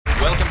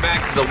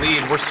to the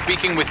lead. We're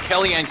speaking with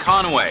Kellyanne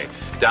Conway,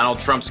 Donald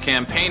Trump's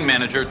campaign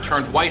manager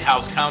turned White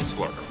House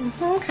counselor.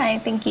 Okay,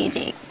 thank you,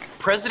 Jake.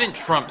 President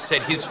Trump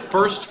said his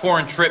first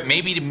foreign trip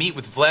may be to meet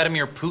with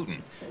Vladimir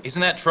Putin.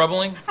 Isn't that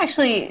troubling?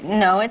 Actually,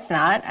 no, it's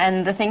not.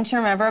 And the thing to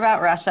remember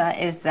about Russia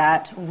is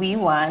that we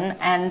won,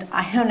 and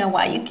I don't know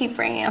why you keep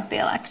bringing up the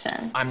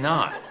election. I'm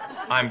not.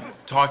 I'm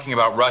talking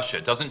about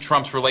Russia. Doesn't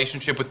Trump's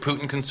relationship with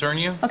Putin concern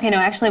you? Okay, no,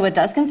 actually what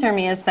does concern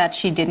me is that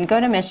she didn't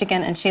go to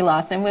Michigan and she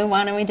lost and we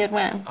won and we did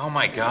win. Oh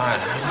my God,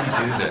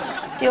 how do you do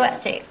this? Do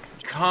it, Jake.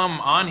 Come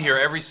on here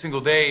every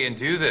single day and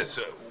do this.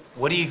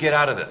 What do you get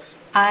out of this?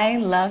 I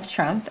love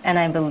Trump and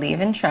I believe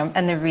in Trump,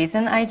 and the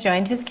reason I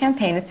joined his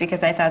campaign is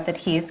because I thought that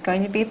he is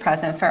going to be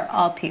president for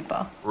all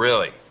people.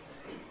 Really?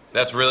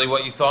 That's really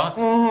what you thought?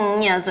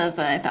 Mm-hmm, yes, that's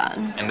what I thought.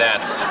 And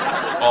that's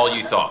all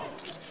you thought?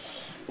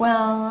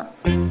 Well,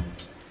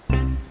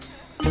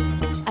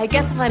 I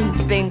guess if I'm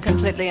being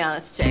completely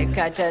honest, Jake,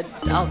 I did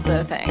also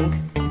think.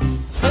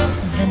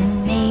 The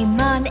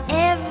name on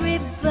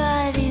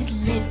everybody's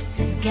lips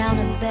is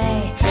gonna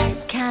be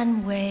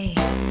Conway.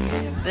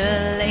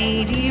 The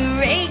lady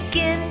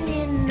raking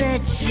in the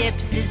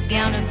chips is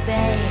gonna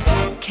be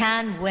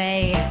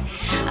Conway.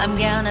 I'm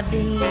gonna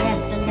be a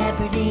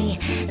celebrity.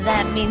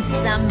 That means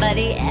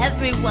somebody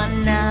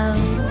everyone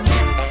knows.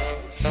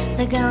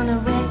 They're gonna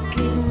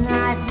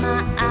recognize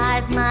my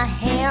eyes, my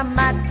hair,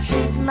 my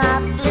teeth, my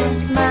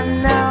boobs, my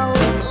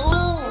nose.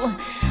 Ooh,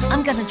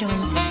 I'm gonna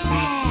join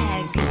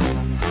SAG.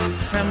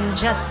 From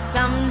just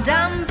some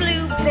dumb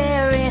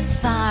blueberry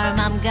farm,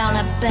 I'm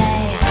gonna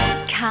be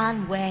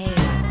Conway.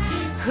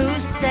 Who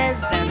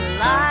says that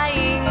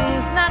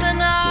lying's not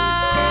an art?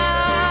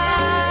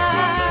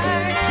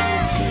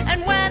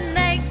 And when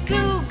they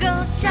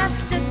Google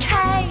just a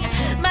K,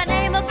 my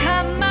name will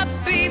come up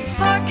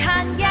before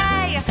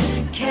Kanye.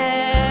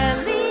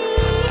 Kellyanne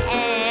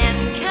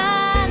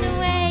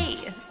Conway.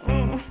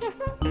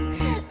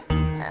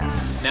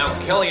 Now,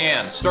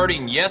 Kellyanne,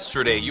 starting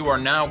yesterday, you are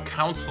now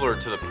counselor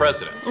to the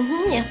president.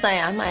 Yes, I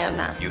am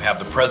now. You have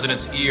the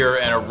president's ear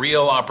and a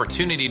real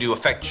opportunity to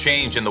affect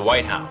change in the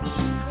White House.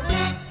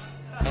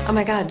 Oh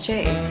my God,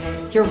 Jake,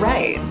 you're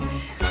right.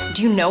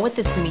 Do you know what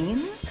this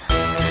means?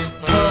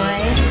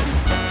 Boys,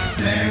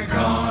 they're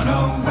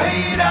gonna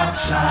wait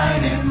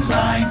outside in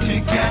line to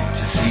get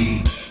to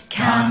see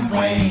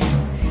Conway.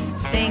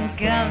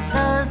 think of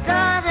those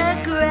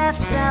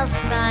autographs I'll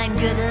sign.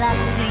 Good luck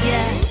to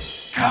you,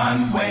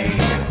 Conway.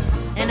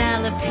 And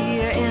I'll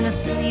appear in a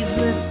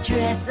sleeveless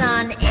dress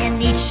on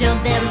any show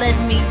they'll let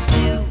me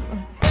do.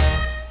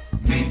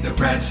 Meet the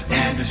press,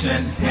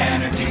 Anderson,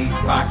 Hannity,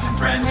 Fox and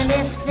Friends. And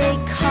if they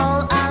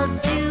call, I'll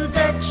do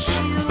the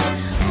chew.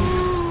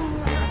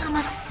 Ooh, I'm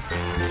a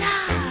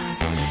star.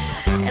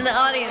 And the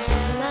audience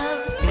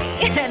loves me,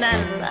 and I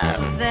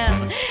love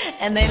them.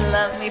 And they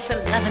love me for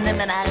loving them,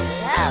 and I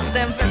love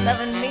them for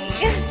loving me.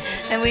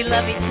 And we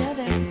love each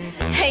other.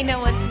 Hey, know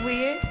what's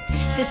weird?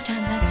 This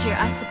time last year,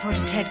 I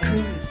supported Ted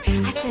Cruz.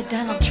 I said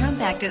Donald Trump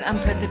acted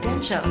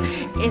unpresidential.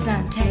 Is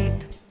on tape.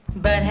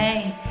 But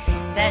hey,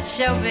 that's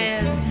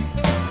showbiz,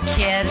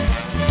 kid.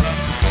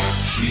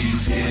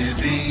 She's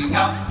giving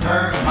up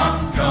her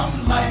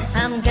humdrum life.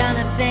 I'm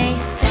gonna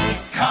base it.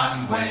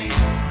 Conway.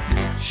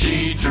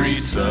 She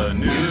treats the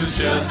news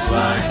just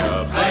like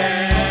a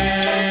play.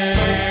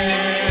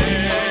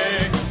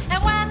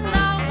 And when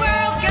the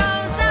world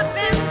goes up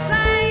in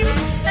flames,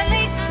 at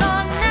least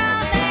for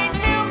now they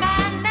knew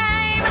my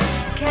name.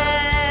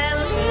 Kellyanne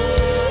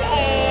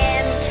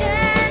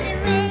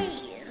Conway.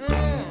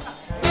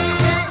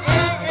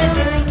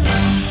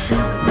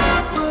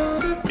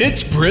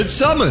 It's Brit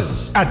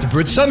Summers at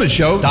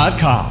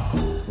thebritsummershow.com.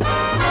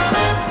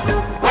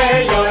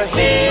 Where you're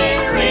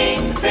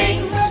hearing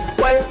things.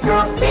 Where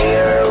you're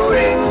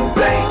hearing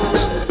things.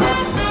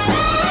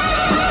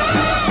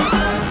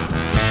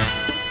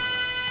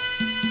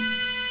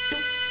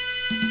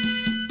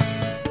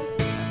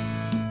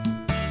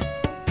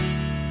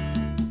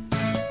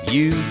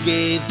 You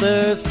gave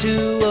birth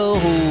to a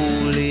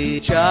holy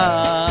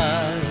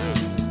child.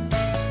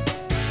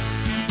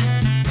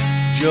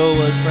 Joe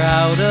was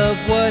proud of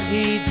what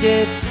he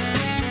did.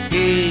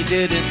 He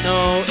didn't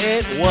know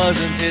it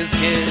wasn't his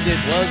kid.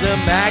 It was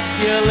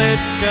immaculate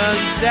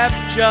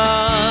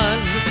conception.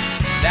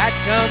 That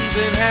comes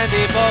in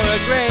handy for a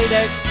great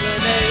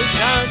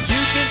explanation.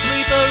 You can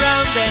sleep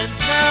around and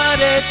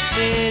not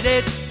admit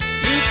it.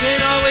 You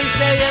can always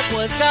say it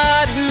was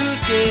God who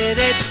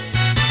did it.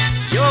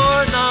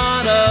 You're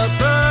not a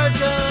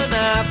virgin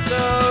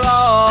after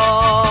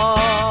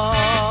all.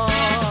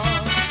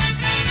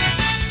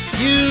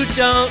 You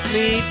don't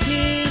need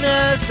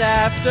penis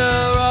after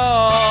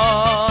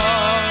all.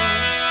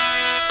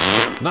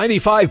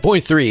 95.3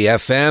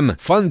 FM,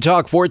 Fun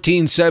Talk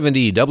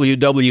 1470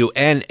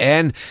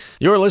 WWNN.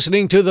 You're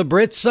listening to The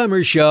Brit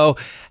Summer Show.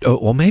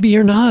 Well, maybe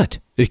you're not.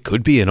 It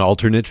could be an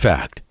alternate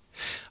fact.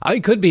 I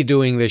could be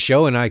doing this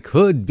show and I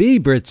could be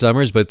Brit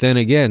Summers, but then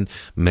again,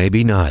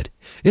 maybe not.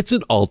 It's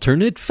an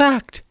alternate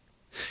fact.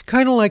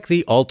 Kind of like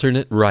the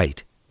alternate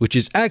right, which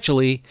is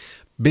actually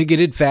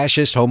bigoted,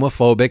 fascist,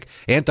 homophobic,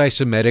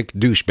 anti-Semitic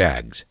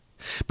douchebags.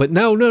 But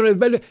no,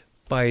 but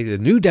by the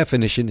new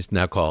definition, it's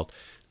now called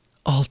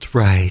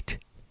alt-right.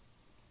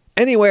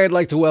 Anyway, I'd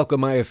like to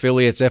welcome my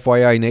affiliates,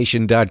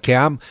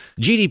 FYINation.com,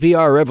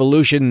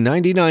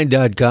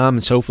 GDPRRevolution99.com,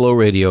 and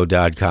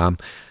SoFloRadio.com.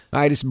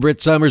 Hi, this is Britt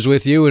Summers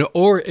with you,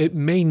 or it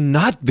may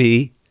not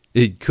be,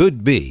 it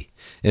could be,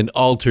 an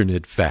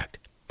alternate fact.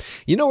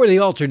 You know where the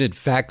alternate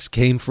facts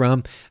came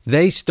from?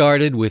 They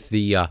started with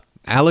the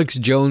Alex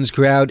Jones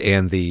crowd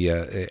and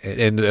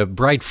the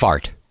Bright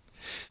Fart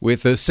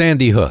with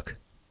Sandy Hook.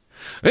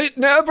 It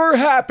never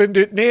happened.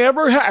 It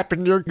never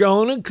happened. You're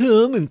gonna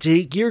come and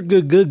take your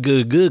guns.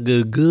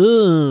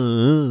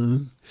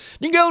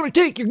 You're gonna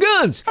take your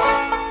guns.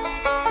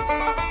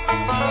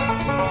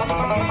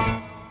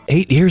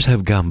 8 years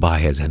have gone by.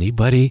 Has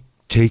anybody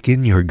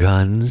taken your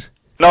guns?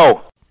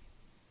 No.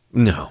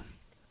 No.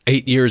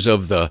 8 years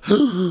of the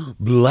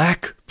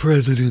black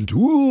president.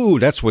 Ooh,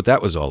 that's what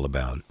that was all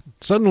about.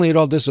 Suddenly it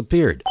all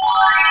disappeared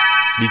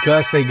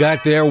because they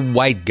got their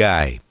white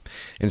guy.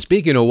 And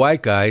speaking of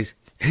white guys,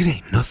 it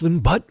ain't nothing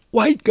but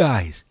white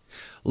guys.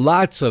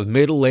 Lots of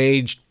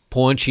middle-aged,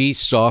 paunchy,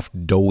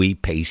 soft, doughy,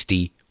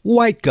 pasty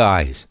white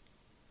guys.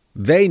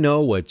 They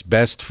know what's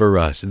best for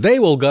us. They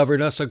will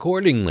govern us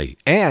accordingly.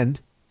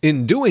 And,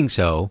 in doing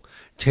so,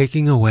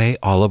 taking away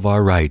all of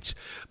our rights.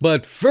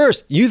 But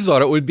first, you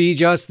thought it would be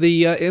just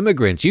the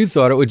immigrants. You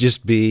thought it would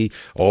just be,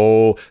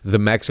 the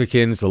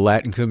Mexicans, the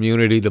Latin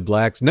community, the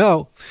blacks.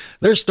 No,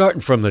 they're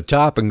starting from the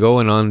top and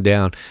going on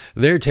down.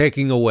 They're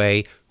taking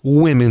away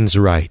women's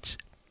rights.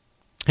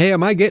 Hey,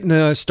 am I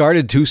getting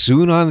started too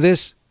soon on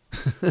this?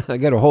 I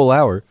got a whole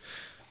hour.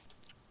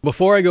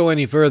 Before I go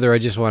any further, I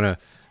just want to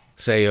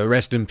say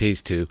rest in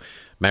peace to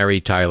Mary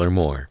Tyler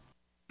Moore.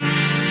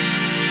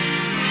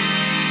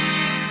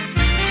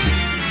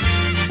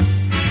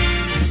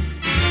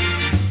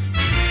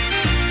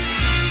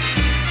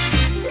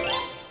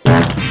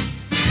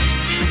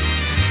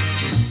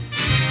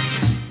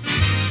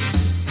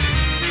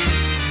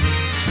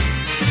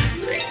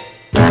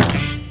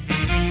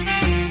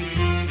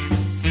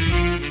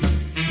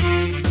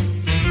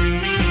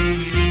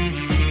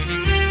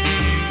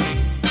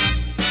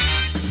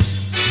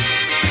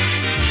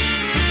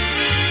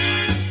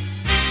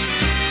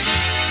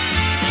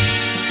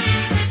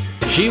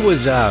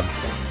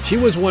 She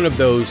was one of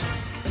those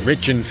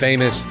rich and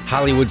famous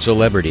Hollywood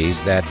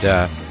celebrities that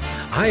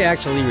I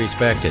actually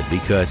respected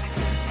because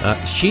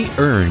she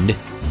earned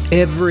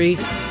every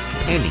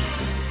penny.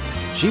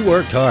 She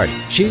worked hard.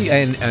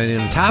 And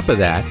on top of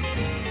that,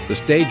 the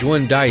stage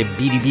 1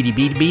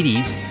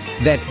 diabetes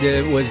that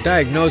was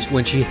diagnosed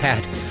when she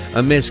had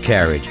a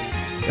miscarriage.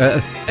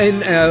 In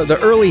the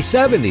early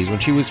 70s when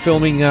she was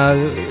filming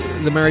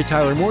the Mary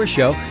Tyler Moore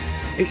Show.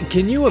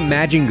 Can you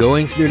imagine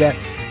going through that?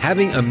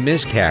 Having a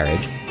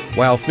miscarriage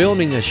while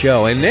filming a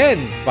show and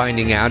then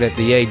finding out at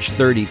the age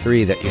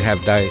 33 that you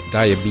have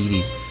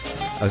diabetes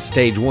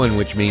stage 1,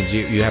 which means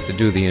you have to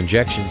do the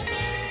injections.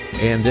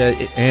 And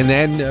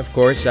then, of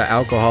course,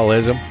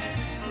 alcoholism.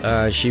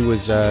 She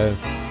was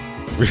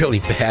really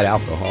bad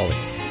alcoholic.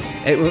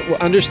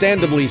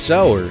 Understandably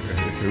so.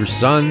 Her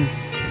son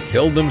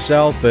killed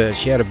himself.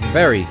 She had a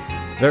very,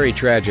 very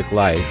tragic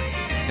life.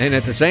 And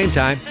at the same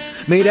time,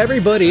 made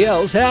everybody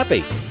else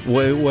happy.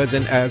 Was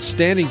an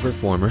outstanding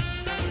performer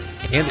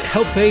and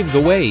helped pave the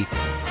way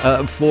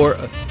for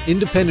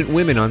independent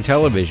women on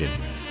television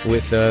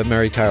with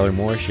Mary Tyler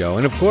Moore Show.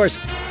 And of course,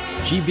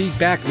 she beat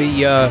back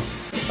the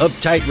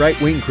uptight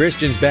right-wing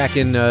Christians back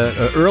in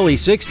early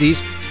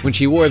 60s when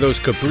she wore those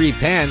capri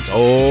pants.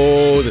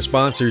 Oh, the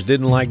sponsors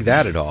didn't like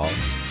that at all.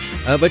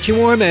 But she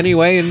wore them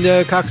anyway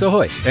in Cox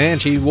Ahoy's,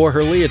 and she wore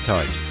her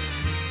leotard.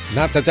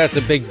 Not that that's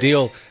a big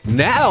deal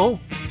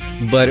now,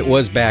 but it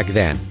was back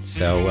then.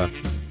 So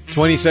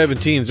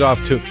 2017's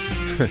off to,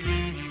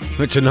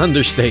 it's an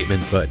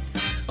understatement, but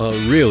a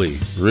really,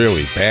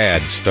 really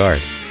bad start.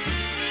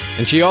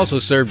 And she also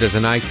served as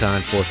an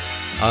icon for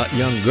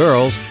young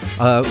girls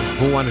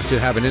who wanted to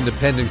have an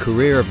independent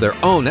career of their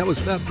own. That was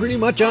pretty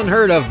much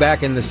unheard of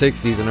back in the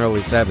 60s and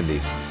early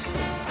 70s.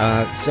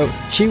 So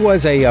she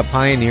was a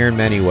pioneer in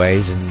many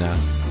ways, and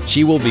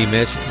she will be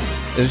missed.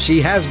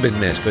 She has been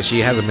missed, but she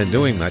hasn't been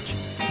doing much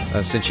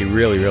since she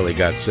really, really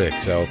got sick.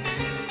 So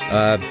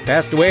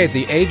passed away at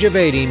the age of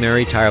 80,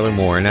 Mary Tyler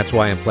Moore, and that's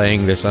why I'm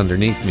playing this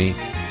underneath me.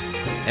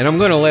 And I'm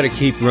going to let it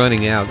keep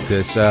running out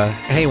because,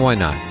 hey, why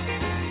not?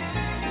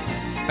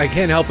 I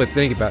can't help but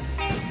think about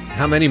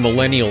how many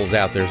millennials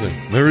out there say,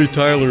 Mary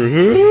Tyler,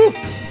 who?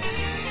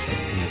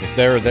 Because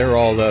they're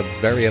all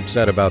very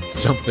upset about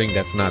something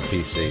that's not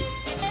PC.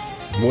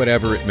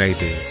 Whatever it may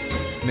be.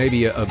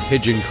 Maybe a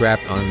pigeon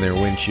crapped on their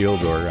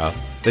windshield, or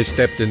they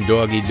stepped in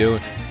doggy doo.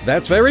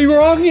 That's very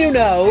wrong, you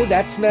know.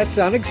 That's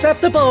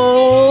unacceptable.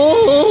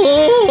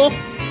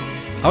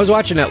 I was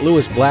watching that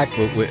Lewis Black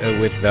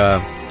with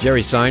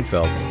Jerry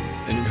Seinfeld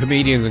and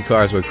Comedians in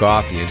Cars with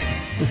Coffee.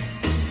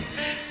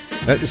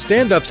 And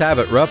stand-ups have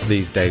it rough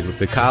these days with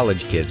the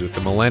college kids, with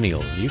the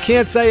millennials. You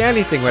can't say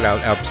anything without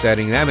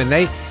upsetting them, and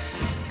they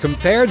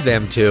compared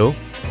them to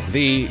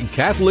the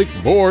Catholic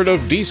Board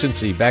of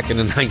Decency back in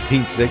the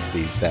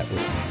 1960s that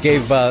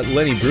gave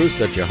Lenny Bruce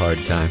such a hard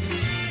time.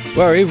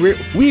 Well,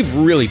 we've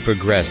really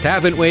progressed,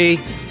 haven't we?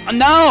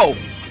 No!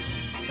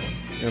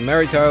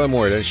 Mary Tyler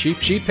Moore,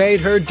 she paid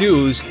her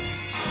dues,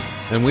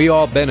 and we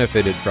all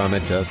benefited from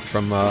it,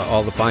 from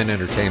all the fine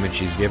entertainment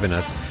she's given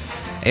us.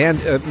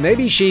 And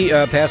maybe she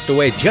passed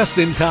away just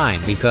in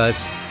time,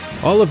 because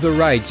all of the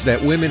rights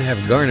that women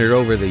have garnered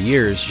over the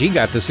years, she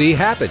got to see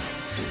happen.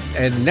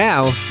 And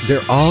now,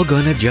 they're all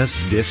going to just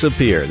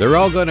disappear. They're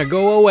all going to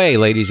go away,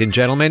 ladies and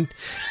gentlemen,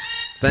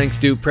 thanks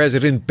to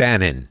President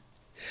Bannon.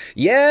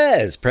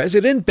 Yes,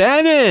 President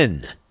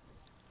Bannon!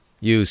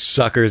 You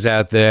suckers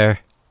out there.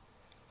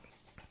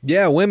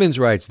 Yeah, women's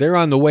rights, they're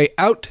on the way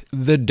out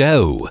the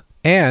door.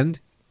 And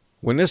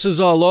when this is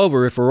all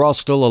over, if we're all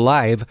still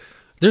alive,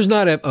 there's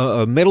not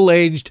a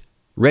middle-aged,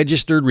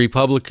 registered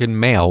Republican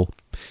male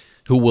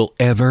who will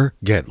ever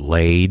get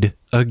laid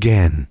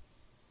again.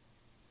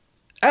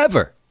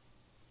 Ever.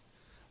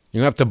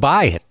 You have to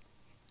buy it.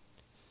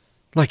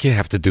 Like you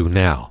have to do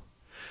now.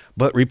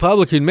 But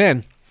Republican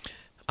men,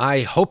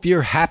 I hope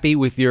you're happy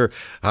with your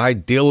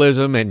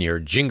idealism and your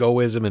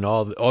jingoism and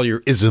all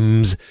your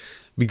isms,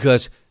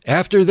 because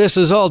after this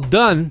is all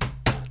done,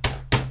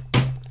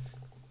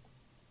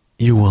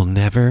 you will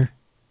never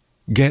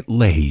get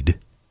laid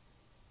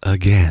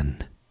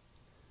again.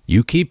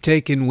 You keep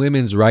taking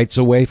women's rights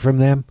away from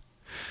them,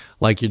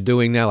 like you're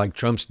doing now, like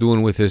Trump's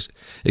doing with his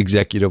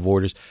executive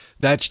orders.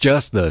 That's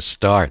just the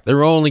start.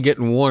 They're only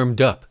getting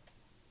warmed up.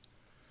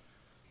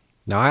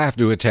 Now, I have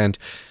to attend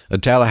a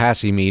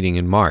Tallahassee meeting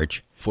in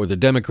March for the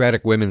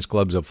Democratic Women's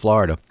Clubs of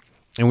Florida,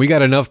 and we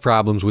got enough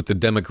problems with the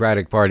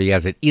Democratic Party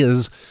as it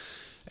is.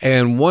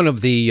 And one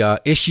of the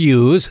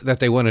issues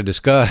that they want to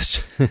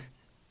discuss,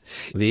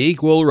 the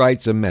Equal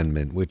Rights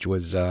Amendment, which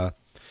was,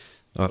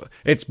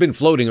 it's been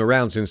floating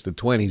around since the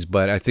 20s,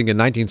 but I think in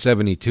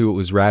 1972 it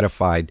was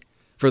ratified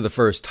for the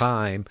first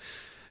time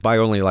by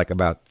only like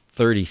about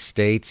 30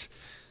 states.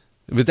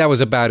 But that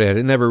was about it.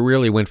 It never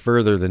really went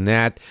further than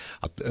that.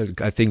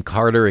 I think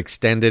Carter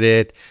extended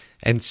it.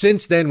 And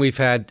since then we've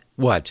had,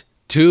 what,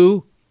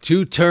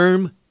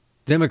 two-term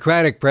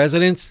Democratic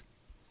presidents?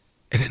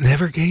 And it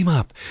never came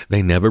up.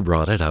 They never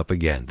brought it up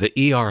again.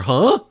 The ER,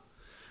 huh?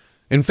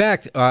 In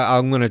fact,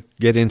 I'm going to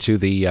get into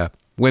the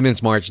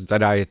women's march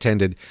that I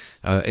attended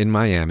in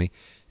Miami,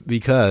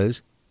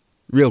 because,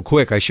 real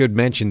quick, I should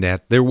mention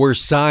that there were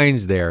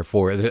signs there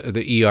for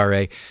the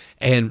ERA.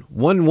 And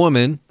one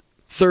woman,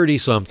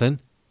 30-something,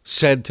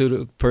 said to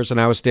the person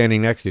I was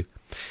standing next to,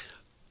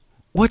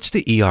 "What's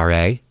the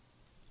ERA?"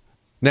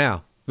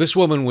 Now, this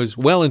woman was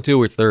well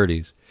into her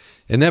 30s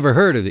and never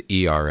heard of the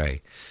ERA.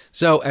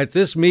 So at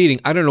this meeting,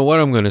 I don't know what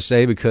I'm going to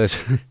say, because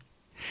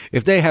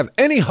if they have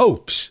any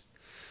hopes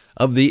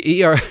of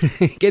the ERA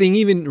getting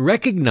even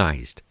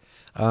recognized,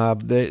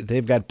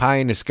 they've got pie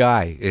in the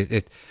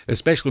sky.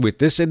 Especially with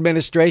this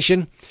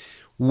administration,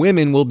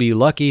 women will be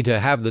lucky to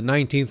have the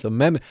 19th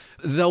Amendment.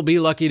 They'll be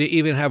lucky to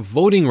even have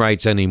voting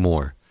rights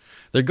anymore.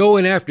 They're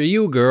going after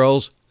you,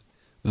 girls.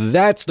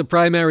 That's the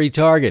primary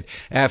target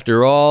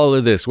after all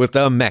of this with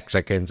the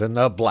Mexicans and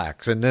the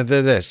blacks and the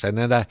this and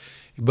that.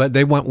 But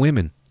they want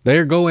women.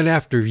 They're going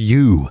after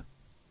you.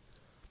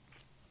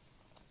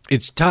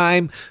 It's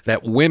time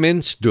that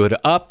women stood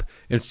up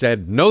and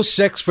said, "No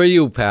sex for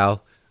you,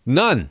 pal.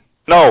 None."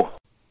 No.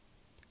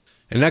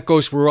 And that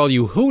goes for all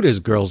you Hooters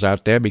girls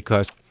out there,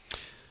 because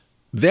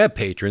their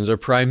patrons are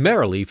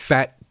primarily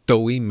fat,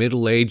 doughy,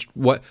 middle-aged,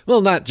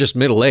 well, not just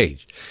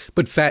middle-aged,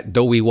 but fat,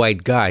 doughy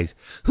white guys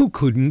who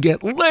couldn't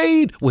get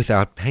laid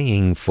without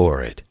paying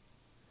for it,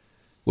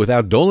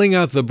 without doling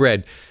out the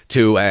bread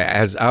to,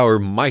 as our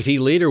mighty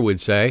leader would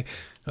say,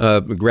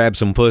 grab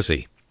some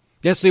pussy.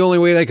 That's the only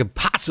way they could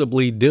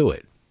possibly do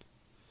it.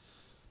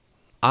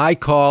 I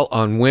call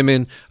on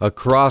women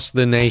across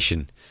the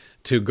nation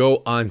to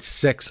go on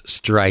sex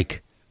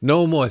strike.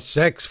 No more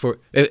sex for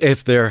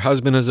if their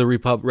husband is a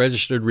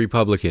registered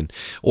Republican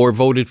or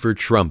voted for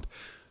Trump.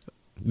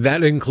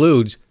 That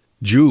includes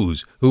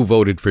Jews who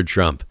voted for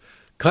Trump.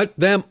 Cut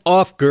them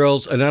off,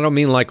 girls, and I don't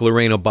mean like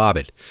Lorena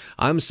Bobbitt.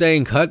 I'm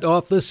saying cut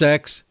off the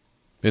sex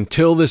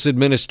until this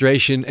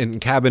administration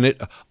and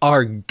cabinet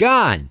are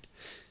gone.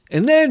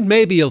 And then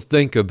maybe you'll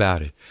think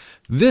about it.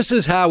 This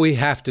is how we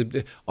have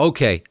to...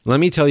 Okay, let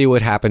me tell you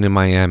what happened in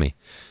Miami.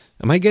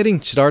 Am I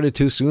getting started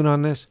too soon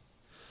on this?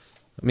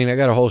 I mean, I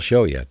got a whole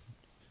show yet.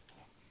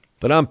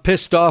 But I'm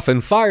pissed off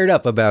and fired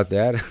up about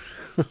that.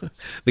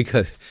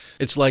 Because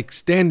it's like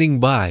standing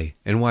by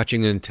and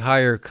watching an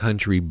entire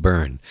country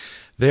burn.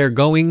 They're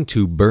going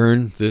to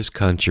burn this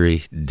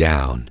country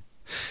down.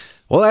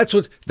 Well, that's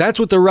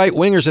what the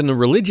right-wingers and the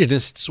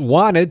religionists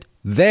wanted.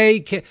 They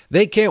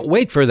can't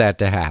wait for that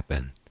to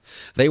happen.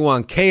 They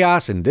want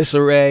chaos and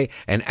disarray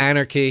and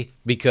anarchy,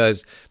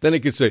 because then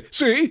it could say,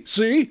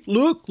 see,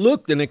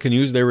 look, then it can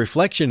use their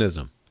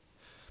reflectionism.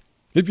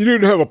 If you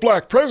didn't have a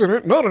black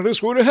president, none of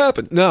this would have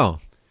happened. No.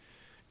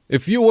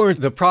 If you weren't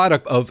the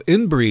product of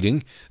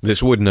inbreeding,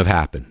 this wouldn't have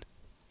happened.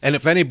 And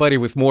if anybody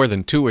with more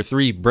than 2 or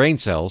 3 brain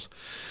cells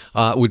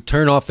would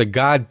turn off the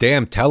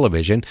goddamn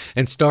television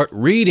and start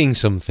reading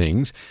some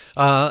things.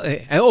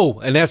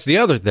 And that's the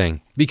other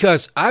thing,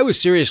 because I was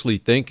seriously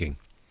thinking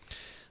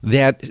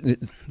that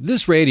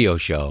this radio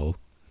show,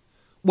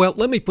 well,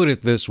 let me put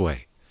it this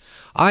way.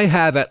 I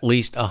have at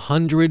least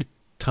 100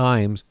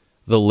 times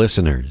the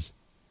listeners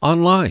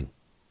online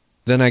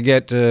than I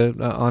get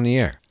on the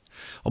air.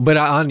 But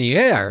on the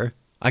air,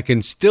 I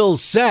can still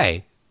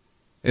say,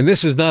 and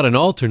this is not an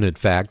alternate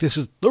fact, this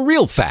is the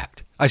real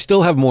fact, I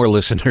still have more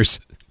listeners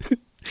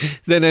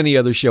than any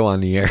other show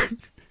on the air.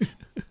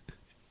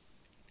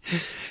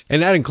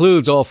 And that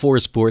includes all 4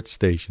 sports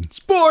stations.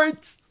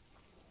 Sports!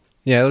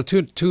 Yeah,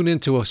 tune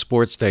into a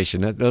sports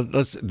station.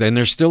 Then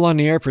they're still on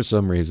the air for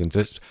some reason.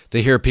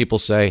 To hear people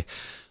say,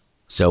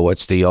 so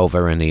what's the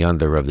over and the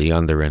under of the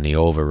under and the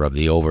over of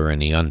the over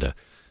and the under?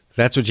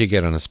 That's what you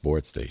get on a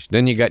sports station.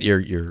 Then you got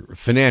your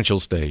financial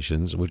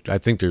stations, which I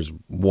think there's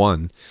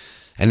one.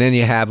 And then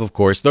you have, of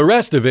course, the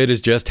rest of it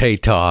is just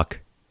hate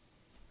talk.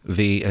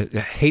 The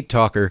hate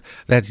talker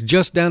that's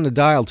just down the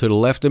dial to the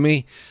left of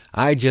me,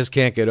 I just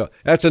can't get up.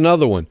 That's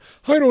another one.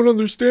 I don't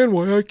understand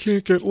why I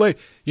can't get laid.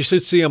 You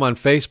should see him on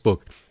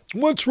Facebook.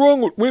 What's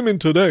wrong with women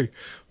today?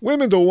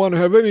 Women don't want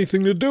to have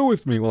anything to do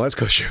with me. Well, that's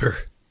because you're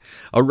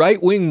a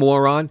right-wing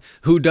moron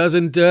who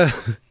doesn't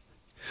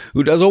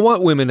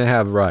want women to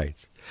have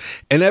rights.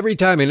 And every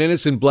time an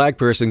innocent black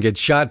person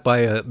gets shot by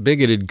a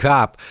bigoted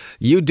cop,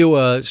 you do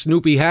a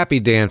Snoopy happy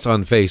dance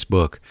on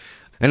Facebook.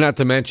 And not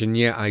to mention,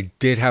 yeah, I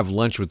did have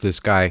lunch with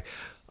this guy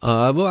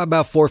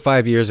about 4 or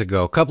 5 years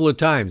ago. A couple of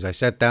times I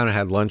sat down and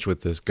had lunch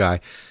with this guy.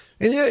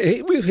 And yeah,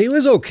 he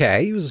was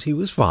okay. He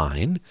was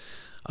fine.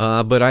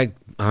 But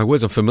I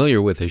wasn't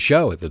familiar with his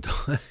show at the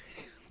time.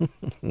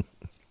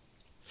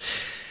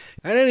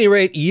 At any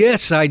rate,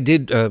 yes, I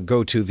did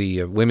go to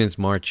the Women's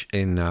March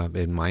in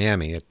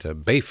Miami at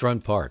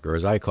Bayfront Park, or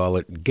as I call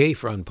it,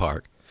 Gayfront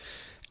Park.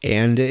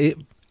 And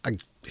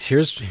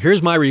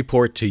here's my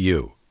report to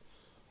you.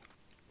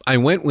 I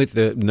went with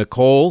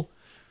Nicole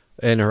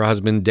and her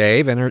husband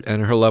Dave and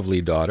her lovely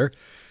daughter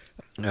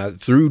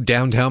through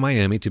downtown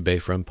Miami to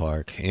Bayfront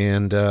Park.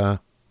 And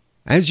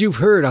as you've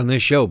heard on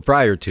this show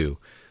prior to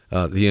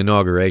the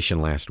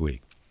inauguration last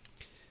week,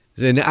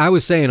 and I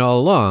was saying all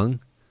along,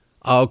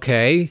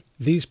 okay,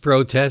 these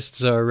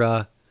protests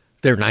are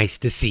they're nice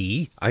to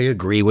see. I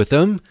agree with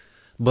them.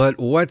 But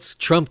what's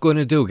Trump going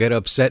to do? Get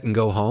upset and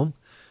go home?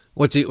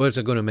 What's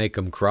it going to make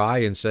him cry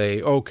and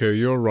say, okay,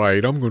 you're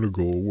right, I'm going to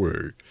go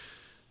away?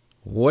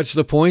 What's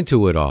the point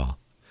to it all?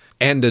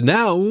 And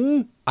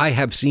now I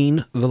have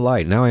seen the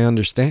light. Now I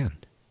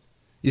understand.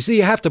 You see,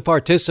 you have to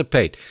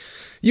participate.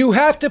 You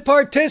have to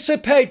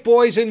participate,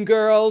 boys and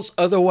girls.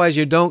 Otherwise,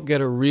 you don't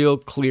get a real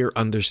clear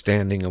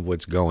understanding of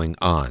what's going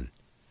on.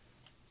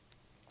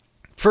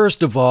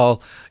 First of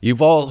all,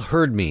 you've all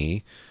heard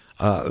me,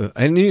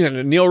 and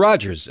Neil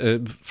Rogers,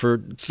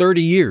 for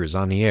 30 years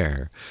on the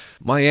air.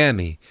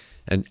 Miami,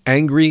 an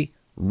angry,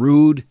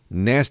 rude,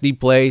 nasty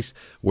place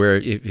where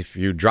if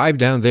you drive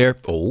down there,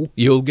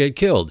 you'll get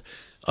killed.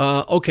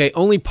 Okay,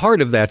 only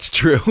part of that's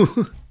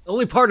true.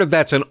 Only part of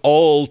that's an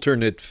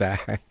alternate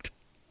fact.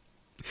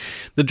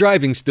 The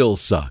driving still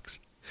sucks.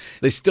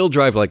 They still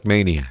drive like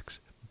maniacs.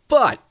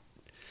 But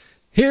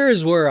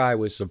here's where I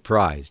was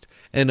surprised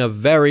in a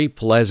very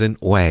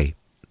pleasant way.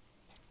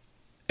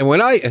 And when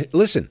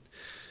listen,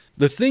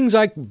 the things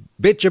I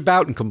bitch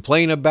about and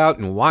complain about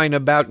and whine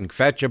about and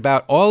fetch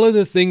about, all of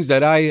the things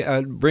that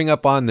I bring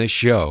up on this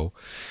show,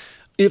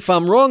 if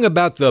I'm wrong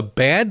about the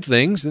bad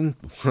things, then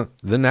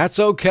that's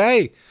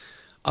okay.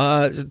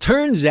 It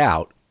turns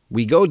out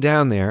we go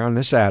down there on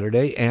a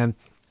Saturday, and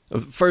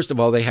first of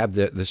all, they have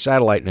the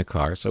satellite in the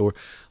car, so we're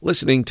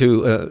listening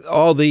to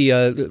all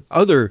the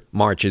other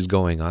marches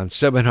going on,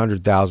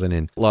 700,000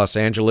 in Los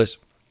Angeles,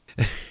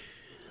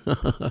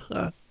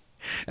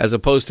 as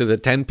opposed to the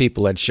 10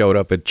 people that showed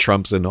up at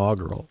Trump's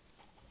inaugural.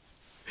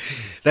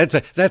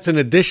 That's an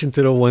addition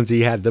to the ones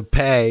he had to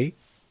pay.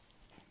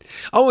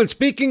 Oh, and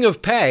speaking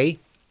of pay,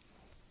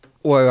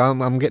 well,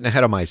 I'm getting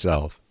ahead of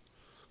myself.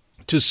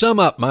 To sum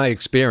up my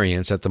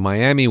experience at the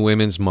Miami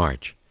Women's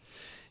March,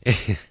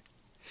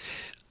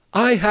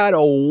 I had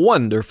a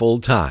wonderful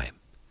time.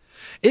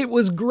 It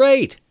was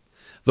great.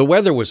 The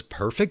weather was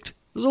perfect. It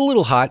was a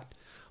little hot,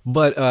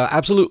 but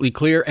absolutely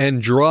clear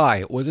and dry.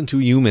 It wasn't too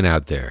humid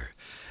out there.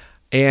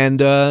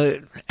 And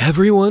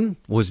everyone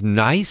was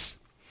nice.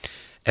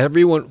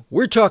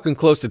 We're talking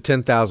close to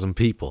 10,000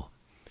 people.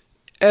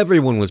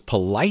 Everyone was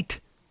polite.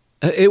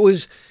 I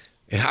was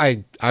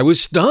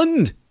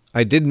stunned.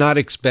 I did not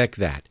expect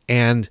that.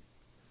 And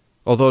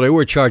although they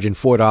were charging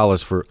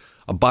 $4 for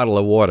a bottle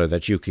of water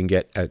that you can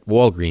get at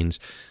Walgreens,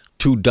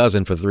 2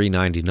 dozen for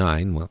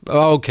 $3.99. Well,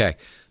 okay.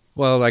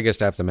 Well, I guess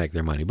they have to make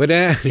their money. But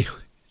anyway,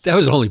 that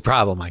was the only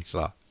problem I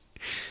saw.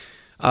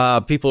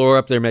 People were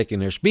up there making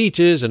their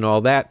speeches and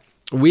all that.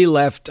 We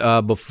left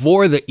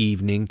before the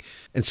evening.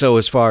 And so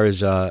as far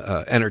as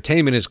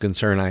entertainment is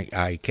concerned,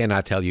 I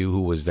cannot tell you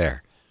who was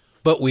there.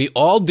 But we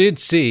all did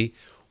see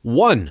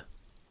one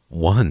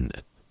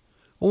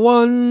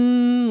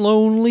One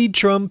lonely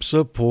Trump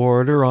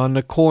supporter on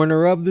the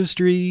corner of the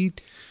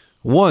street.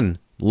 One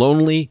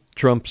lonely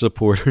Trump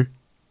supporter.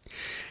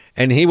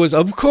 And he was,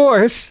 of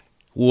course,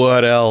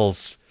 what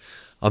else?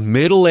 A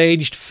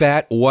middle-aged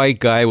fat white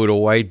guy with a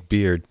white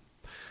beard,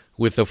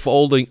 with a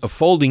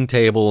folding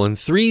table and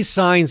 3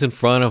 signs in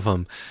front of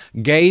him.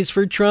 Gays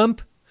for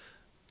Trump,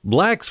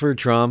 blacks for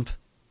Trump,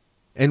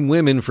 and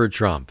women for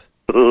Trump.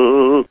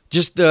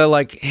 Just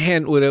like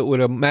hand with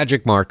a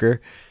magic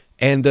marker,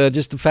 and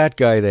just a fat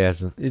guy there,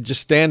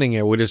 just standing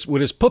there with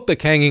his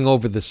puppet hanging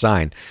over the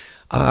sign.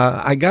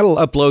 I gotta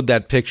upload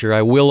that picture.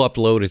 I will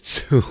upload it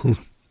soon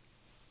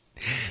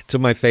to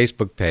my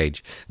Facebook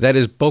page. That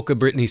is Boca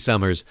Britany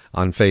Summers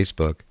on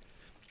Facebook.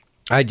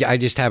 I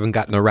just haven't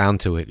gotten around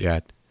to it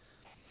yet.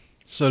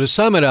 So to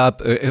sum it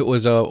up, it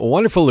was a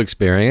wonderful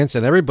experience,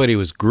 and everybody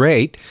was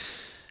great.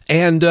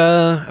 And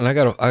I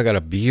got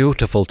a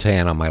beautiful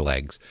tan on my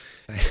legs.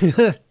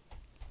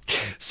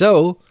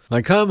 So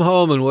I come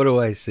home, and what do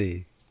I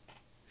see?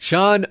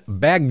 Sean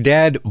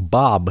Baghdad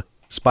Bob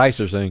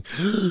Spicer saying,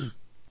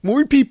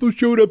 more people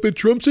showed up at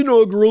Trump's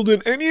inaugural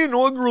than any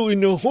inaugural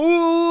in the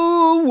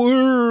whole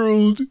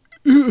world.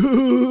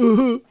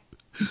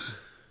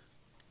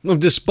 Well,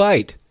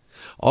 despite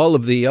all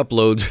of the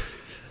uploads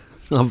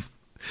of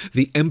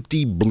the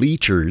empty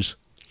bleachers,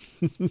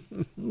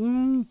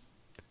 the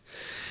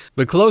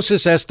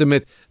closest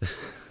estimate,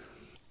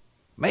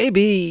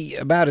 maybe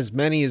about as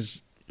many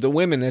as the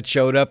women that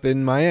showed up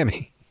in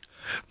Miami.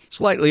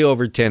 Slightly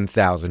over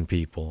 10,000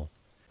 people.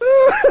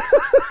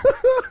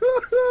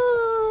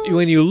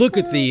 When you look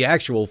at the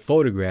actual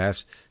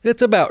photographs,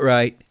 it's about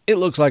right. It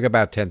looks like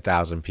about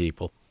 10,000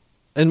 people.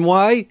 And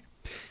why?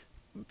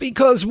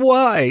 Because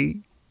why?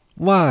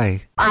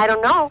 Why? I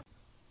don't know.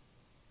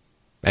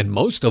 And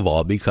most of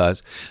all,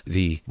 because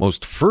the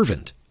most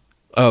fervent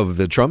of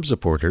the Trump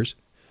supporters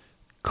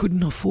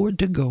couldn't afford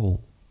to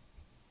go.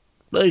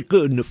 They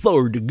couldn't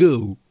afford to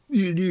go.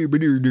 You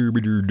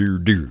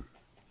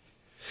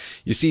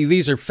see,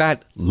 these are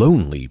fat,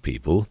 lonely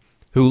people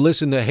who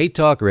listen to hate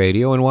talk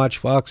radio and watch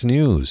Fox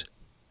News.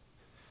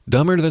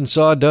 Dumber than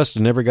sawdust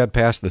and never got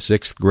past the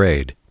 6th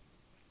grade.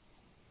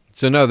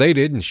 So no, they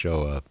didn't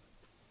show up.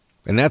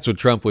 And that's what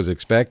Trump was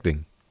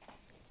expecting.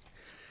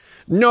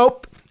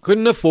 Nope,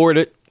 couldn't afford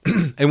it.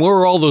 And where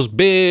were all those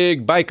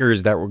big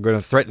bikers that were going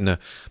to threaten to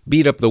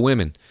beat up the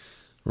women?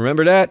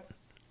 Remember that?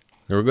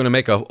 They were going to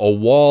make a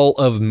wall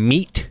of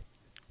meat.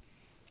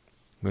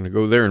 I'm going to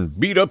go there and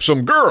beat up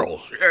some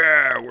girls.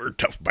 Yeah, we're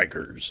tough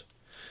bikers.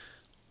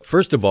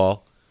 First of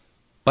all,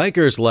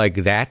 bikers like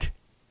that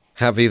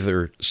have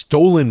either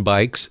stolen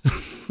bikes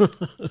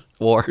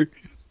or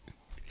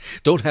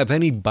don't have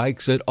any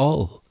bikes at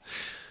all.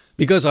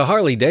 Because a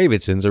Harley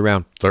Davidson's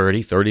around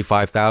 $30,000,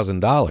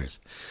 $35,000.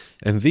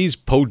 And these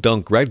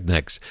podunk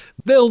rednecks,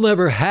 they'll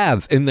never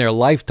have in their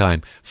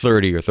lifetime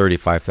 $30,000 or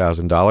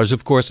 $35,000,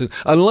 of course,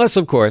 unless,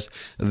 of course,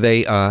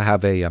 they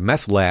have a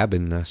meth lab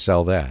and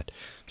sell that.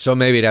 So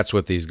maybe that's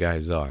what these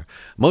guys are.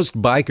 Most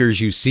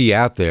bikers you see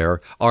out there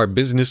are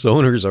business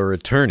owners or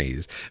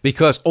attorneys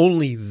because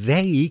only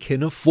they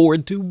can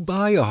afford to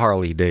buy a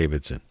Harley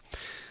Davidson.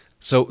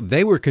 So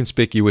they were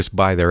conspicuous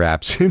by their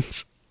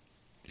absence.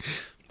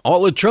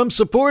 All the Trump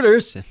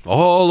supporters,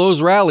 all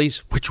those rallies,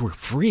 which were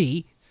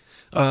free,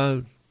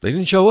 they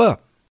didn't show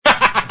up.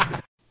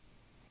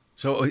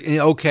 So,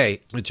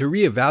 okay, to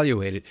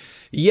reevaluate it,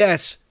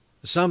 yes,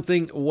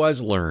 something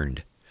was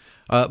learned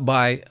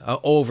by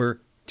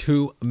over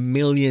 2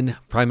 million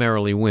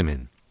primarily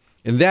women.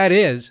 And that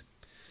is,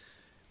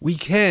 we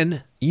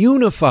can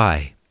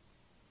unify.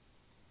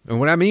 And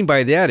what I mean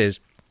by that is,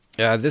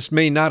 this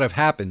may not have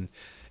happened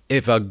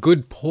if a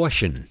good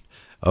portion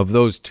of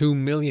those 2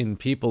 million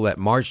people that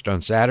marched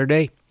on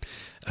Saturday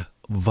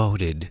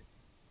voted.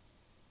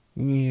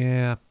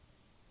 Yeah,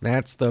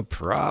 that's the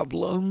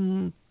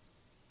problem.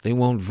 They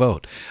won't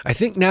vote. I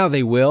think now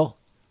they will.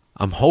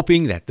 I'm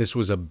hoping that this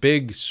was a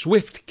big,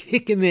 swift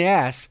kick in the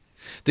ass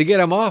to get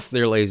them off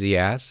their lazy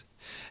ass.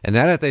 And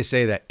now that they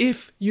say that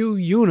if you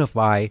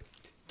unify,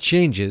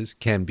 changes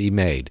can be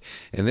made.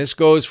 And this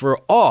goes for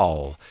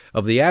all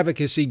of the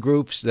advocacy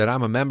groups that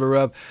I'm a member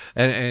of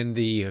and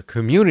the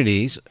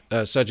communities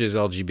such as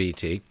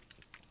LGBT.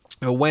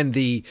 When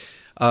the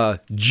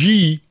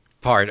G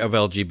part of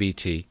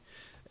LGBT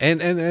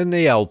and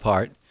the L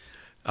part,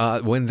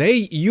 when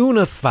they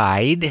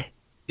unified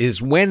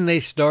is when they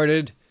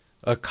started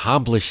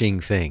accomplishing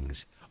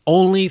things.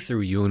 Only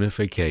through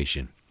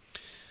unification.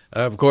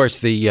 Of course,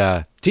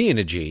 the T and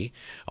the G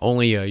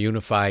only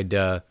unified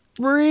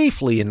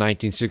briefly in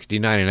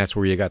 1969, and that's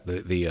where you got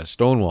the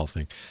Stonewall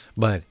thing.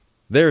 But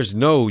there's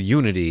no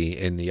unity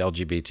in the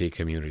LGBT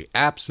community.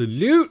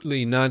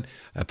 Absolutely none.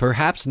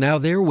 Perhaps now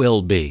there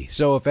will be.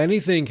 So if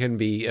anything can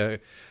be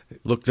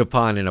looked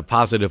upon in a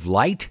positive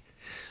light,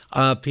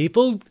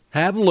 people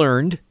have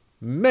learned,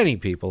 many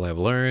people have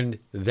learned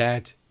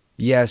that,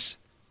 yes,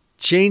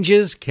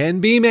 changes can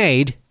be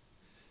made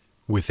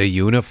with a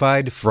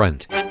unified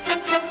front.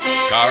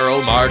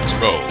 Karl Marx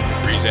Road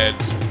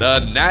presents the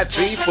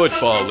Nazi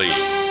Football League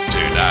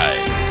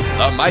tonight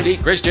the mighty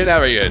Christian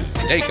Aryans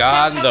take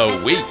on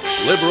the weak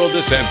liberal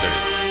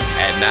dissenters.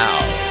 And now,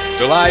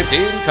 to live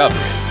team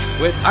coverage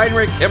with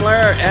Heinrich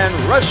Himmler and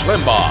Rush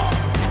Limbaugh.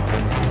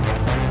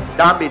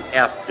 Damit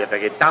erst wird der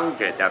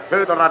Gedanke der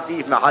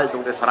föderativen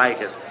Erhaltung des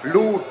Reiches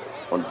Blut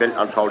und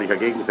weltanschaulicher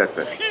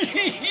Gegensätze.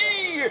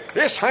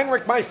 Yes,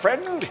 Heinrich, my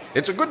friend.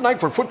 It's a good night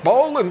for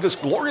football and this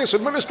glorious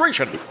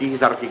administration. Mit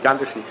dieser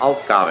gigantischen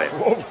Aufgabe.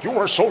 Oh, you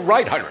are so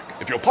right, Heinrich,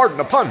 if you'll pardon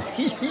the pun.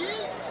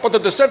 But the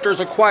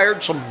dissenters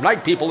acquired some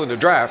night people in the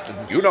draft,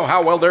 and you know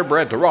how well they're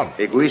bred to run.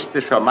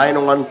 Egoistischer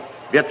Meinungen,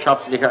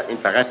 wirtschaftlicher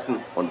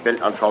Interessen und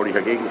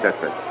weltanschaulicher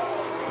Gegensätze.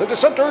 The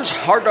dissenters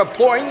are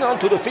deploying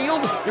onto the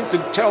field. You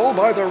can tell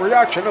by the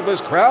reaction of this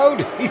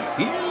crowd.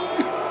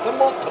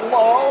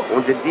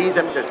 Und in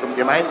diesem zum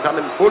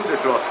gemeinsamen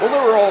Bundesschluss. Well,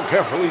 they were all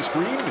carefully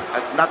screened.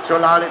 Als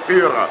nationale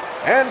Führer.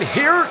 And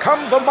here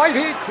come the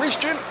mighty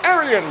Christian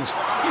Aryans.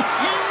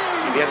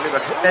 Die werden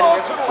überständig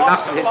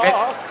lassen hinweg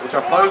und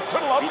verfolgt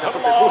wieder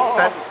zum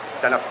Bewusstsein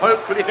seiner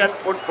volklichen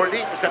und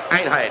politischen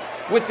Einheit.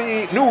 With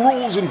the new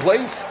rules in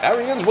place,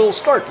 Aryans will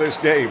start this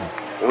game.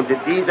 Und in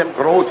diesem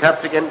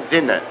großherzigen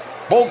Sinne.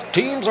 Both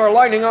teams are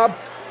lining up.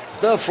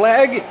 The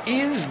flag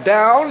is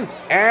down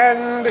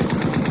and...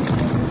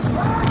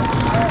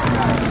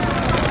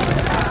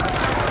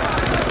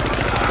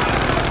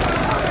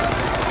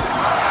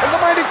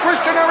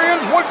 Christian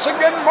Aryans once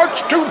again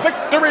march to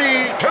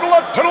victory.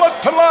 Tiddle-up,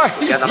 tiddle-up, tiddle-up.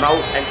 Der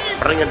daraus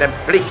entspringenden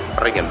Pflicht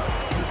bringen.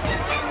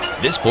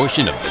 This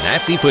portion of the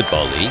Nazi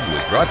Football League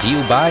was brought to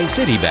you by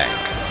Citibank.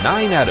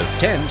 9 out of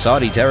 10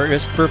 Saudi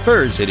terrorists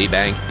prefer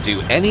Citibank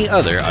to any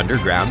other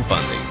underground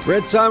funding.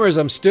 Brett Summers,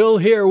 I'm still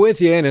here with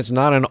you, and it's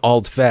not an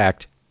alt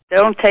fact.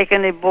 Don't take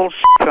any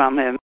bullshit from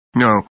him.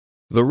 No.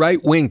 The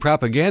right-wing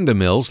propaganda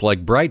mills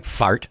like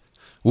Breitbart,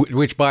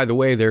 which, by the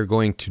way, they're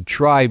going to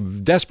try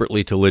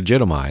desperately to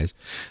legitimize.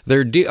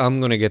 I'm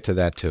going to get to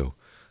that, too.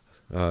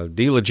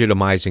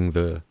 Delegitimizing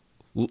the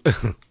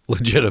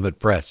legitimate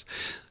press,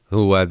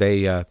 who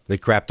they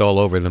crapped all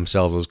over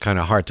themselves. It was kind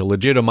of hard to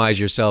legitimize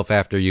yourself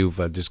after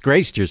you've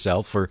disgraced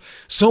yourself for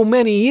so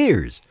many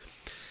years.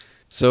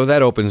 So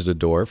that opens the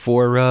door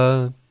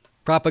for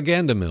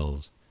propaganda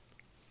mills.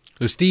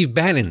 The Steve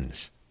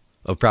Bannons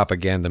of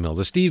propaganda mills.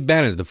 The Steve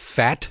Bannons, the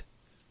fat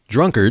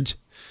drunkards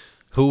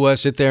who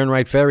sit there and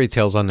write fairy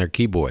tales on their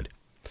keyboard.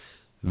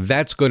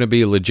 That's going to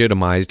be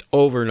legitimized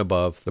over and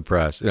above the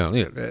press. I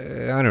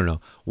don't know,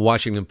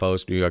 Washington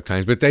Post, New York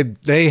Times, but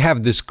they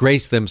have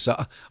disgraced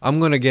themselves. I'm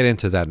going to get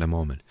into that in a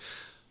moment.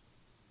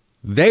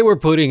 They were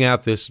putting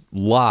out this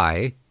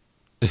lie,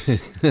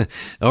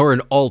 or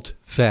an alt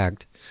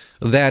fact,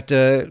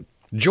 that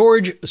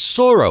George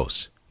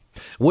Soros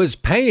was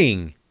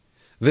paying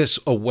this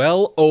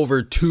well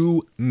over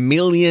 2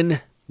 million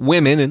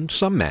women and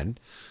some men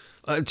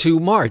to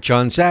march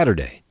on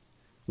Saturday.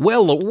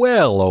 Well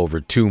over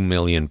 2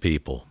 million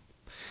people.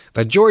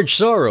 That George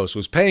Soros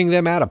was paying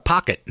them out of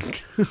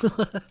pocket.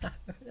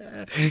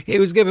 He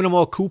was giving them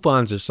all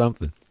coupons or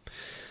something.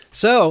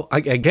 So, I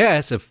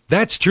guess if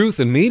that's truth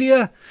in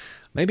media,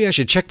 maybe I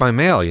should check my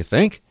mail, you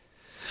think?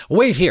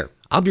 Wait here.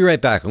 I'll be right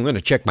back. I'm going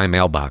to check my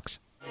mailbox.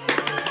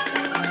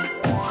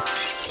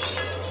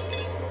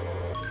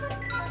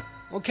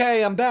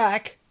 Okay, I'm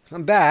back,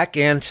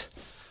 and,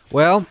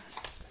 well,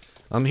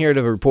 I'm here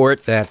to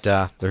report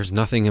that there's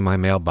nothing in my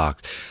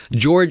mailbox.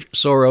 George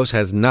Soros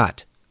has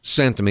not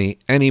sent me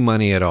any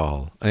money at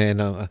all.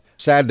 And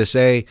sad to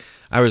say,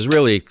 I was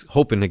really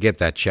hoping to get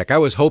that check. I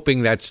was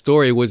hoping that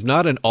story was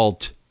not an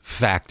alt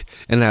fact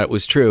and that it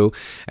was true.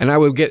 And I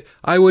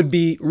would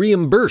be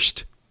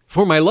reimbursed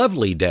for my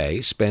lovely day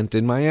spent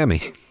in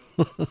Miami.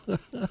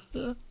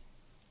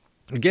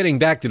 Getting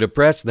back to the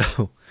press,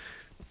 though,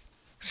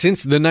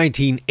 since the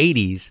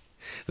 1980s,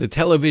 the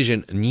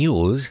television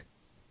news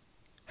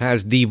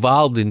has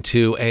devolved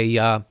into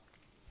a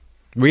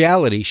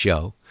reality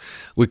show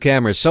with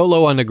cameras so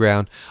low on the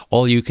ground,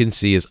 all you can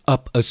see is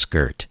up a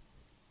skirt.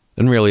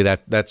 And really,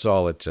 that's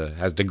all it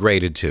has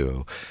degraded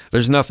to.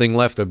 There's nothing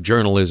left of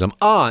journalism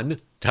on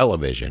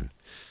television.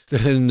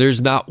 And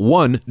there's not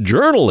one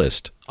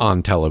journalist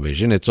on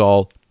television. It's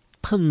all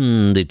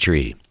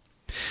punditry.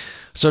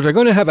 So they're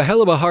going to have a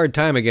hell of a hard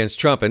time against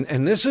Trump.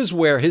 And this is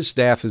where his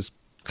staff is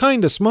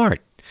kind of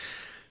smart.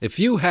 If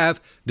you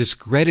have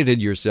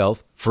discredited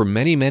yourself for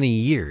many, many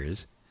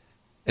years,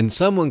 and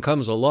someone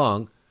comes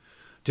along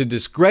to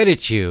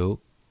discredit you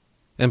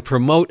and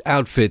promote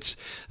outfits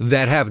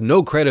that have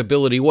no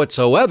credibility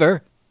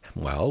whatsoever,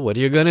 well, what are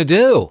you going to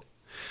do?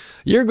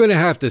 You're going to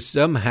have to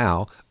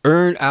somehow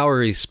earn our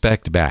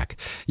respect back.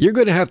 You're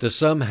going to have to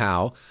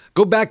somehow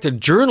go back to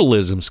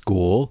journalism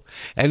school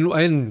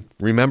and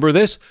remember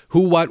this: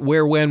 who, what,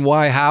 where, when,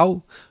 why,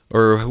 how,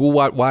 or who,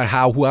 what, why,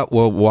 how, what,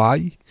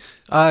 why.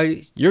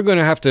 You're going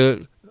to have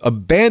to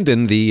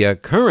abandon the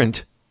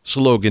current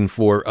slogan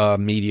for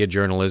media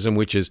journalism,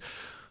 which is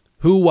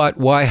who, what,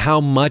 why,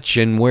 how much,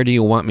 and where do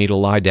you want me to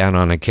lie down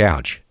on a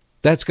couch?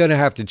 That's going to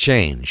have to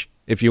change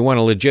if you want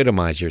to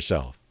legitimize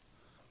yourself.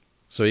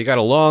 So you got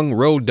a long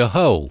road to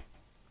hoe,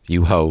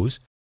 you hoes.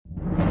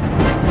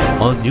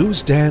 On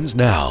newsstands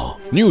now,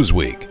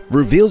 Newsweek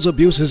reveals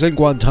abuses in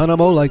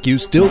Guantanamo like you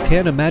still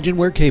can't imagine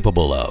we're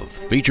capable of,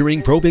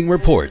 featuring probing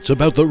reports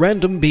about the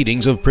random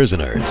beatings of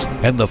prisoners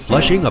and the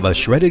flushing of a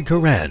shredded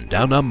Koran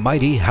down a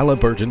mighty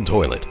Halliburton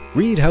toilet.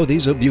 Read how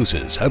these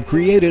abuses have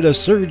created a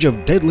surge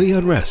of deadly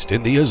unrest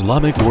in the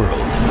Islamic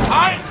world.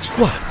 Halt!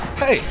 What?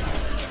 Hey,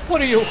 what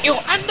are you... You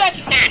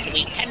understand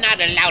we cannot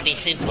allow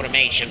this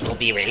information to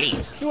be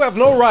released. You have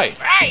no right.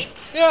 Right!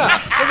 Yeah,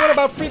 and what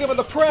about freedom of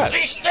the press?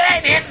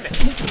 Restrain him!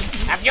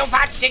 Have you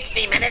watched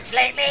 60 Minutes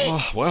lately?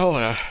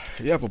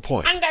 You have a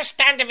point.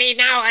 Understand we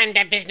now are in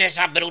the business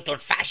of brutal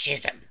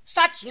fascism.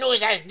 Such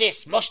news as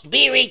this must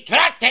be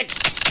retracted.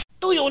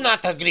 Do you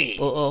not agree?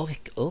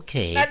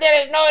 Okay. That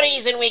there is no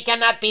reason we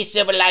cannot be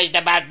civilized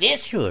about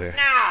this? Sure.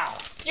 Now,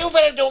 you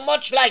will do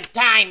much like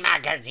Time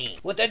magazine,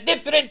 with a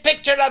different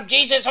picture of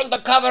Jesus on the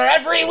cover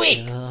every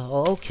week.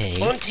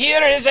 Okay. And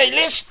here is a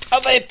list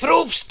of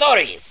approved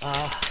stories.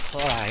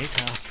 All right.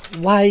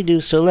 Why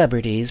do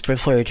celebrities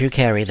prefer to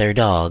carry their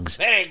dogs?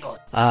 Very good.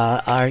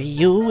 Are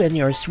you and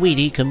your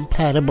sweetie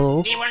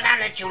compatible? We will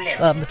not let you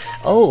live. And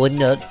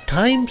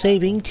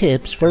time-saving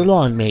tips for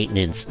lawn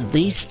maintenance.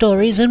 These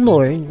stories and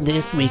more in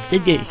this week's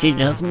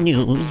edition of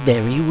News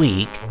Very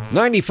Week.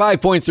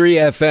 95.3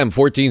 FM,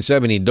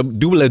 1470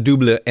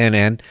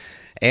 WNN.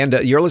 And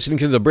you're listening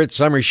to the Brit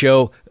Summer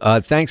Show.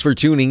 Thanks for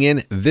tuning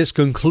in. This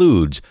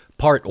concludes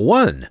part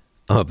 1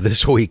 of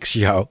this week's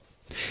show.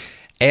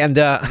 And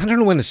I don't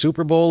know when the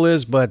Super Bowl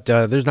is, but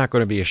there's not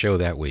going to be a show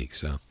that week.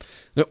 So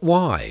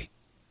why?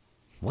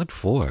 What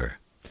for?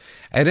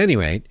 At any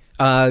rate,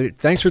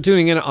 thanks for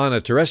tuning in on a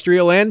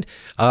terrestrial end.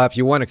 If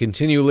you want to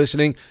continue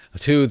listening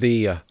to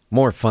the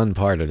more fun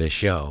part of this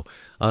show,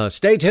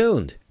 stay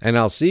tuned. And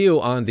I'll see you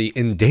on the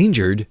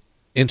endangered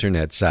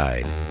internet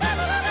side.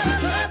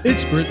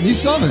 It's Britany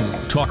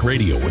Summers. Talk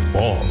radio with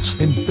balls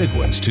and big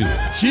ones, too.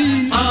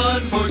 She's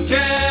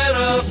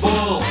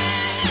unforgettable.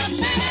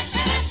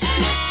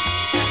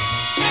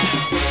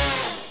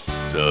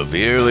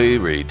 Severely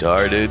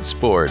retarded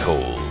sport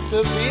hole.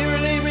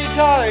 Severely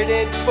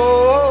retarded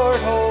sport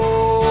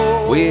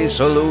hole. We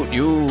salute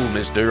you,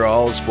 Mr.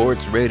 All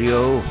Sports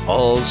Radio,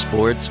 all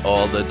sports,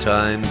 all the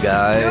time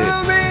guy. You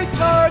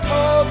retard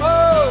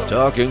homo.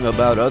 Talking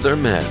about other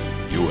men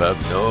you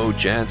have no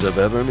chance of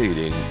ever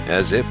meeting,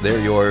 as if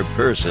they're your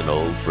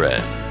personal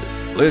friend.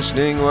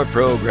 Listening or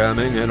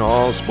programming an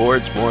all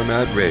sports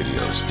format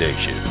radio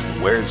station,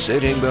 where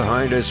sitting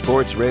behind a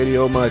sports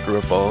radio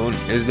microphone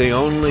is the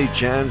only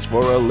chance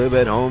for a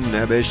live-at-home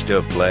nebbish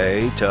to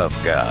play tough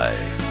guy.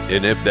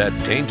 And if that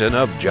tain't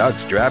enough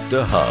jockstrap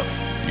to huff,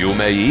 you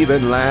may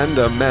even land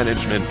a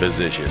management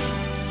position.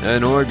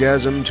 An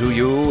orgasm to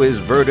you is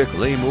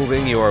vertically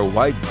moving your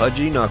white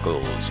pudgy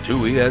knuckles to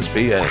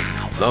ESPN.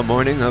 The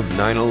morning of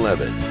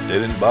 9/11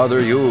 didn't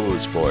bother you,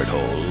 sport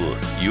hole.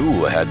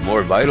 You had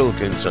more vital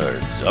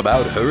concerns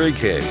about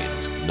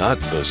hurricanes, not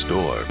the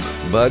storm,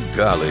 but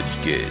college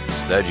kids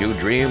that you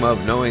dream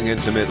of knowing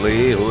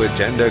intimately who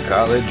attend a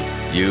college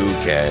you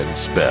can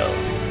spell.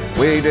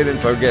 We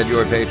didn't forget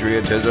your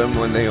patriotism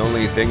when the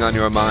only thing on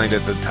your mind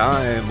at the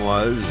time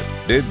was,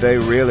 did they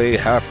really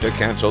have to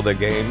cancel the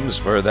games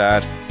for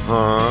that,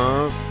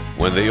 huh?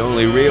 When the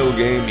only real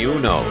game you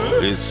know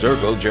is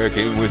circle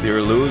jerking with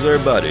your loser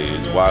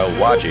buddies while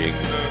watching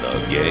the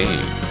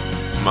game.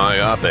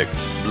 Myopic,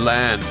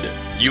 bland,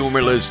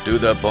 humorless to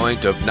the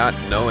point of not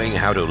knowing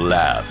how to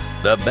laugh.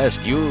 The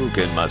best you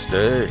can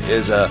muster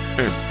is a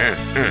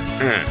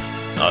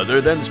Other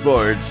than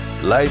sports,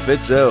 life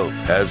itself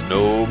has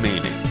no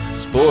meaning.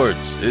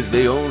 Sports is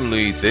the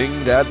only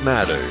thing that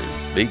matters,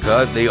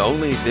 because the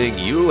only thing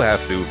you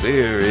have to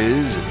fear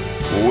is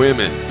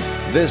women.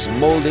 This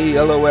moldy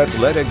yellow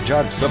athletic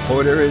jock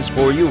supporter is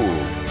for you.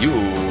 You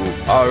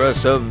are a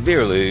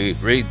severely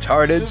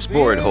retarded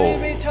sport hole.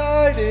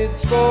 Retarded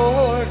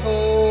sport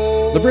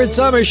hole. The Brit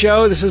Summer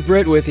Show. This is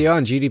Brit with you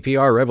on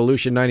GDPR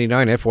Revolution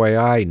 99,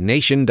 FYI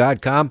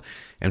Nation.com,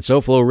 and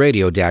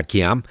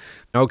SoFloRadio.com.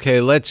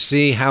 Okay, let's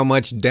see how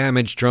much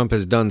damage Trump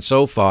has done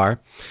so far.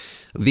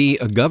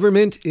 The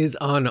government is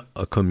on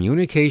a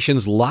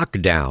communications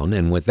lockdown,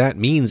 and what that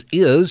means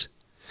is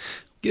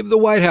give the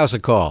White House a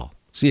call.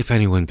 See if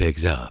anyone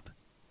picks up.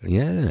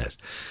 Yes.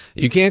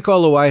 You can't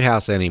call the White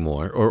House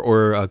anymore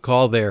or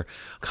call their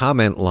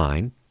comment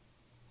line.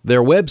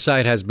 Their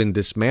website has been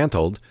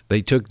dismantled.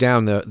 They took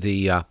down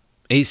the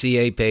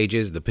ACA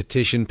pages, the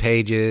petition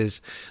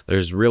pages.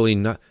 There's really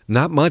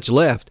not much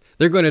left.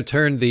 They're going to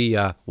turn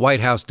the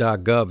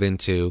whitehouse.gov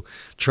into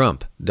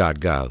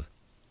trump.gov.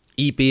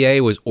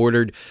 EPA was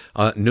ordered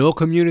no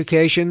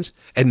communications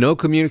with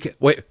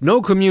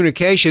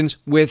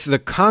the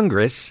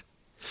Congress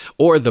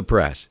or the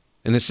press.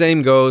 And the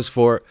same goes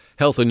for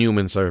Health and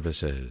Human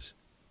Services.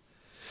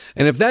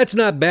 And if that's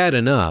not bad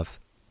enough,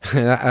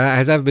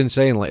 as I've been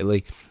saying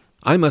lately,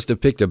 I must have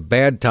picked a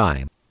bad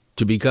time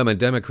to become a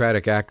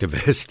Democratic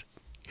activist.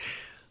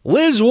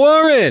 Liz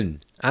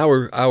Warren,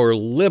 our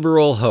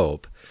liberal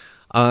hope,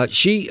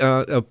 she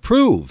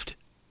approved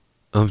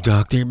of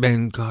Dr.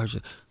 Ben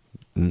Carson.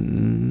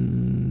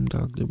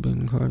 Dr.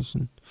 Ben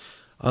Carson.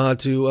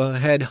 to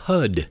head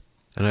HUD.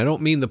 And I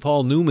don't mean the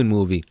Paul Newman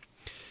movie.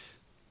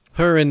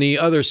 Her and the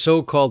other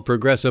so-called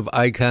progressive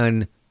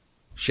icon,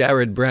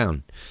 Sherrod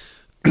Brown.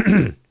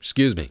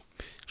 Excuse me.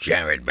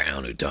 Sherrod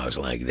Brown, who talks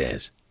like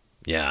this.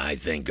 Yeah, I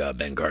think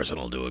Ben Carson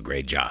will do a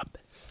great job.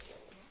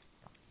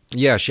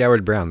 Yeah,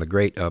 Sherrod Brown, the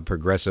great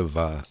progressive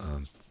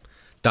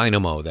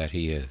dynamo that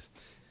he is.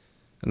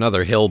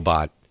 Another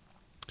Hillbot.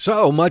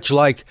 So, much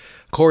like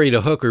Cory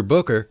the Hooker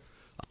Booker,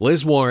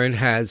 Liz Warren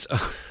has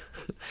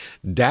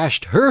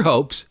dashed her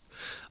hopes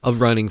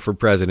of running for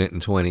president in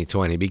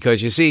 2020.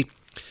 Because, you see,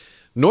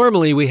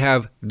 normally we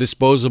have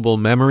disposable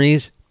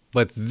memories,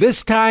 but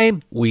this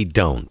time we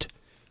don't.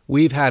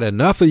 We've had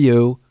enough of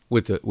you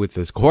with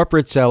the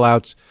corporate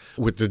sellouts,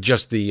 with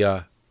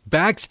the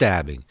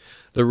backstabbing,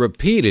 the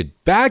repeated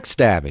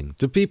backstabbing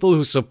to people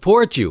who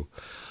support you.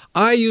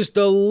 I used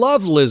to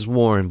love Liz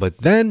Warren, but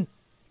then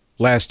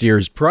last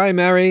year's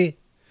primary,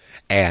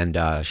 and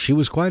she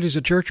was quiet as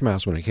a church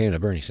mouse when it came to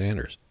Bernie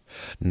Sanders.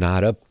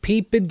 Not a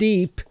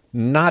peep-a-deep,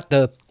 not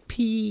a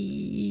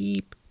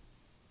peep.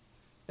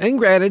 And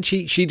granted,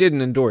 she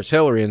didn't endorse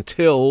Hillary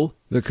until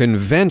the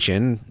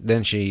convention.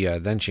 Then she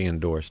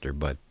endorsed her,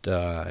 but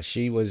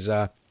she was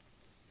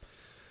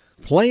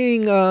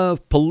playing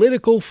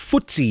political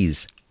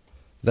footsies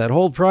that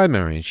whole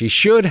primary, and she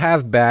should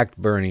have backed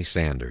Bernie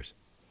Sanders.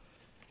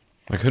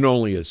 I can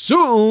only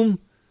assume,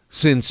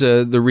 since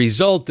the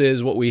result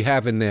is what we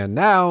have in there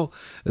now,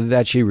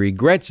 that she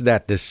regrets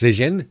that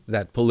decision,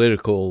 that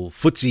political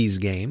footsies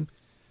game,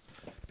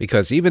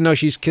 because even though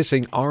she's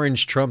kissing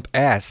orange Trump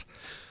ass,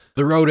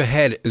 the road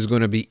ahead is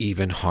going to be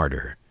even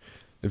harder.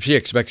 If she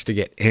expects to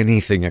get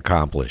anything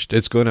accomplished,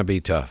 it's going to be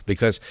tough,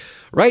 because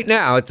right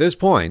now, at this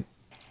point,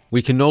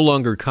 we can no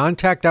longer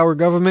contact our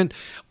government,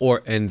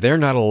 and they're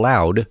not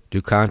allowed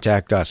to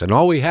contact us. And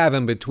all we have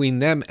in between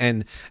them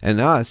and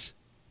us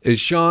is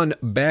Sean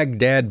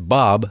Baghdad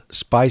Bob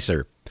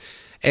Spicer.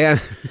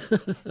 And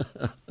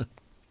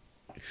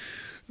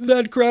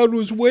that crowd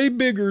was way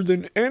bigger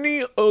than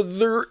any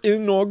other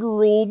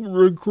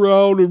inaugural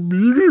crowd.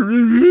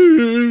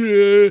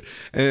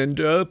 And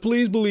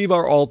please believe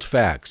our alt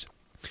facts.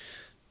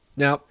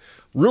 Now,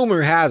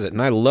 rumor has it,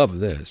 and I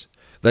love this,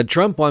 that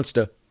Trump wants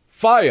to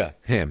fire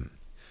him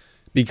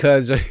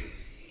because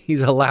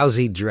he's a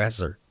lousy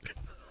dresser.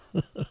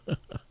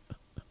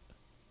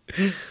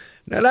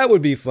 Now, that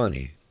would be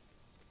funny.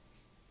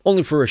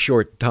 Only for a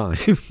short time,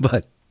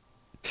 but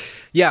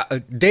yeah,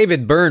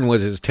 David Byrne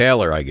was his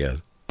tailor, I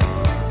guess. You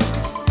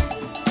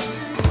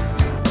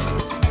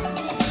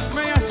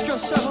may ask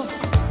yourself,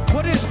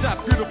 what is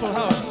that beautiful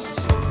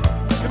house?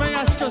 You may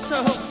ask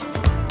yourself,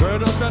 where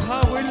does that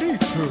highway lead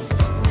to?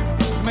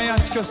 You may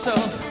ask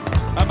yourself,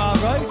 am I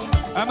right?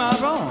 Am I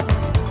wrong?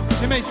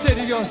 You may say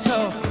to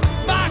yourself,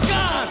 my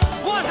God,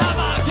 what have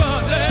I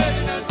done? Let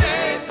in the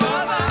days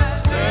go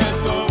by,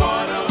 let the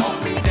water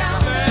hold me down.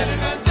 Let in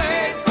the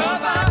days go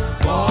by,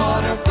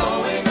 water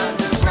flowing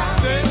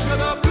underground. Into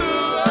the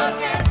blue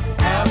again,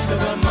 after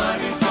the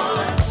money's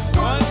gone.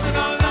 Once in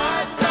a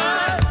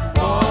lifetime,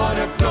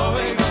 water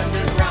flowing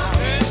underground.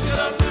 Into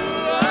the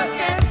blue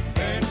again,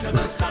 into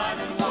the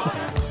silent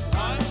water.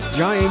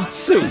 Giant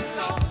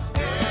suits.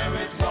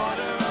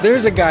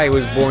 There's a guy who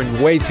was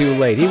born way too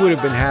late. He would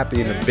have been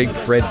happy in a big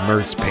Fred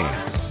Mertz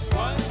pants.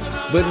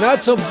 But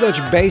not so much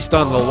based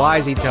on the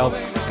lies he tells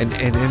and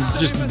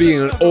just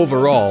being an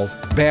overall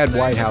bad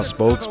White House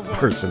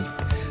spokesperson.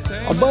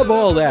 Above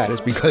all that is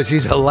because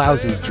he's a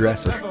lousy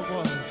dresser.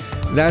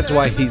 That's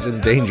why he's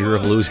in danger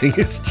of losing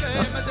his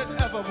job.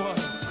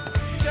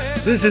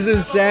 This is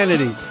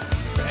insanity.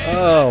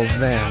 Oh,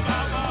 man.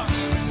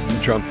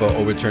 Trump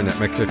overturned that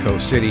Mexico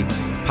City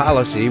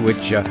policy,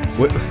 which...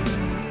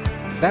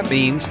 that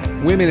means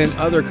women in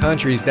other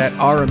countries that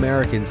are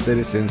American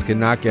citizens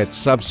cannot get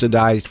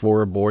subsidized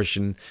for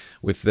abortion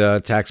with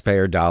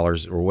taxpayer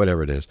dollars or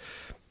whatever it is.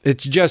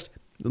 It's just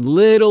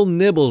little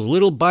nibbles,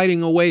 little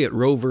biting away at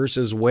Roe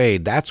versus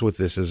Wade. That's what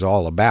this is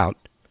all about.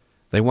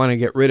 They want to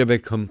get rid of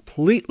it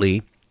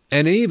completely.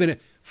 And even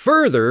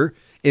further,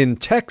 in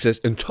Texas,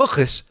 in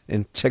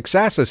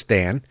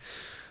Texasistan,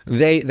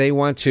 they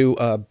want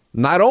to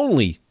not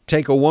only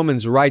take a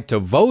woman's right to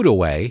vote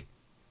away,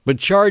 but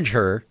charge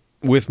her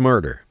with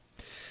murder.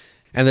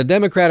 And the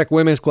Democratic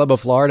Women's Club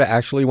of Florida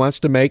actually wants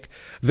to make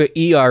the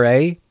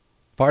ERA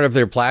part of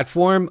their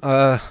platform.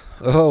 As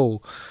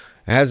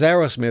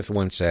Aerosmith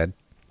once said,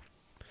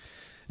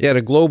 yeah,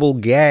 the global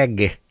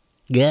gag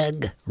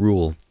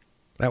rule.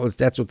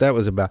 That's what that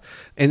was about.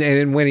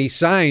 And when he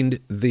signed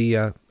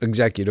the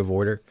executive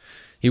order,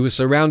 he was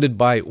surrounded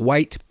by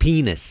white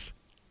penis.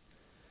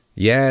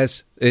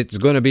 Yes, it's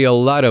going to be a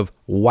lot of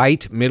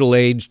white,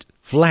 middle-aged,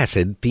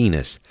 flaccid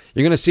penis.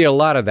 You're going to see a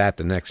lot of that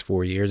the next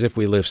 4 years if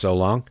we live so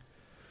long.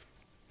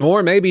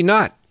 Or maybe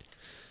not.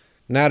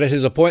 Now that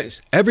his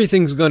appointment,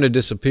 everything's going to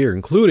disappear,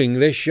 including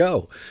this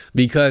show,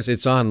 because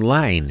it's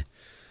online.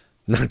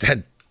 Not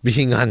that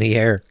being on the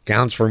air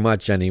counts for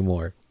much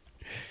anymore.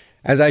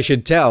 As I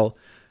should tell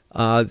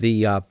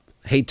the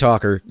hate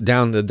talker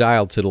down the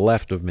dial to the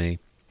left of me,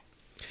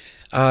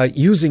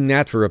 Using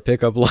that for a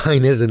pickup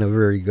line isn't a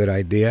very good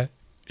idea.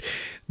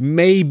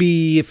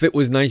 Maybe if it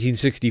was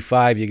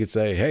 1965, you could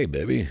say, hey,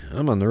 baby,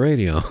 I'm on the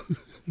radio.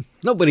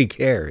 Nobody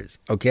cares,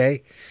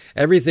 okay?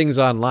 Everything's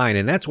online,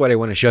 and that's why they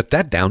want to shut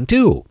that down,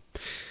 too.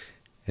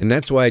 And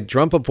that's why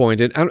Trump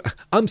appointed,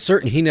 I'm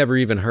certain he never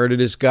even heard of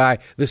this guy.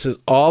 This is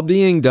all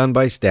being done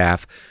by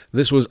staff.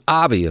 This was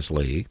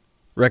obviously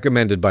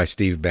recommended by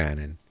Steve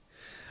Bannon.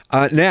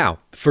 Now,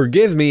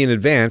 forgive me in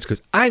advance,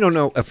 because I don't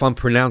know if I'm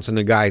pronouncing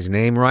the guy's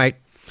name right,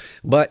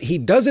 but he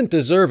doesn't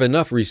deserve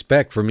enough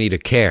respect for me to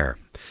care.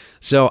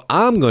 So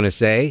I'm going to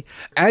say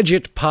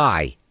Ajit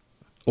Pai,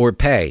 or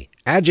Pay.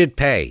 Ajit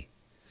Pay.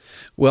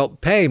 Well,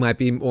 Pay might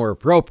be more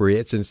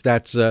appropriate since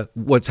that's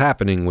what's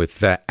happening with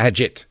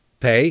Ajit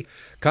Pay.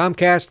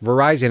 Comcast,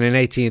 Verizon, and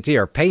AT&T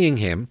are paying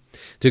him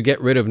to get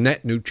rid of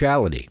net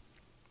neutrality.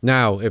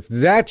 Now, if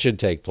that should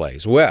take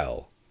place,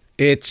 well,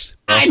 it's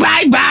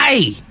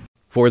bye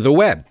for the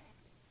web.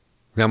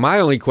 Now, my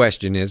only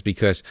question is,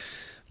 because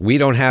we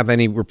don't have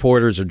any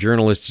reporters or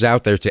journalists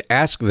out there to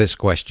ask this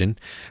question,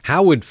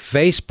 how would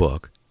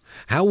Facebook,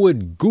 how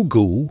would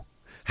Google,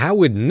 how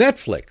would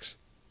Netflix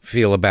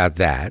feel about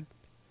that?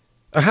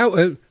 Or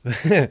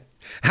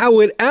how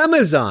would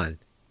Amazon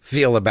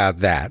feel about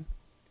that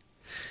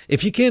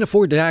if you can't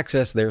afford to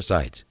access their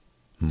sites?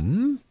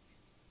 Huh?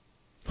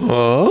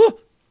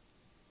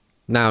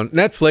 Now,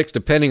 Netflix,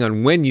 depending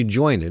on when you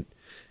join it,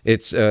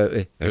 it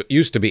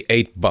used to be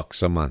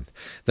 $8 a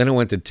month. Then it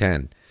went to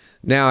 10.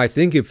 Now, I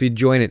think if you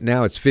join it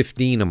now, it's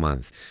 $15 a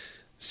month.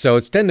 So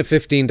it's $10 to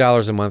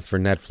 $15 a month for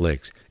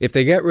Netflix. If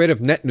they get rid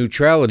of net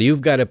neutrality,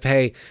 you've got to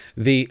pay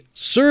the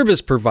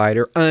service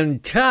provider on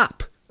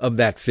top of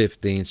that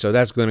 15. So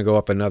that's going to go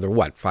up another,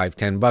 $5,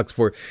 $10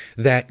 for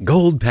that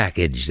gold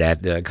package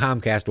that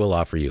Comcast will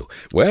offer you.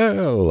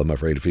 Well, I'm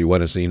afraid if you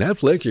want to see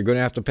Netflix, you're going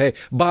to have to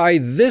buy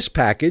this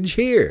package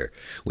here.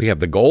 We have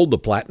the gold, the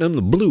platinum,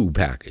 the blue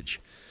package.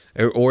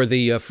 Or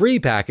the free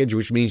package,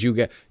 which means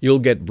you'll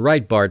get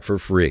Breitbart for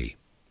free.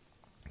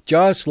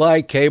 Just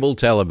like cable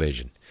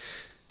television.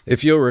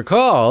 If you'll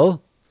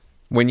recall,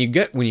 when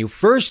you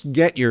first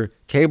get your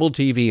cable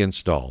TV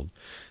installed,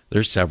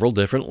 there's several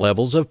different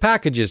levels of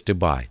packages to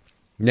buy.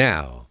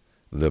 Now,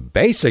 the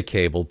basic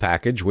cable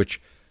package, which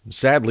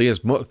sadly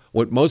is what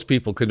most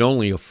people could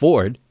only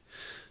afford,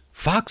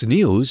 Fox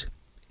News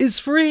is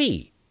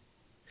free.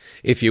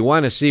 If you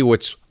want to see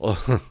what's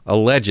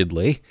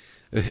allegedly,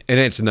 and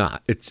it's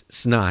not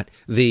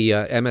the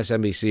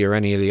MSNBC or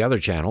any of the other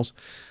channels,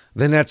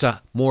 then that's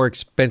a more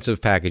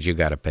expensive package you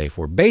got to pay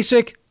for.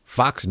 Basic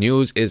Fox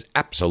News is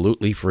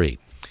absolutely free.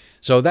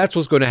 So that's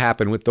what's going to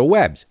happen with the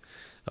webs.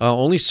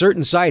 Only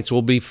certain sites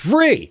will be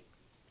free,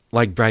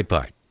 like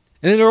Breitbart.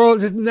 And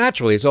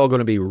naturally, it's all going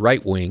to be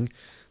right-wing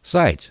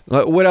sites.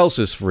 What else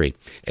is free?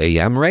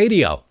 AM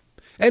radio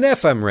and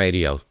FM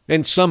radio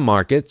in some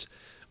markets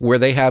where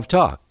they have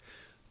talk.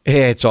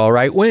 It's all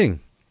right-wing,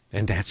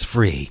 and that's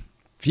free.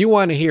 If you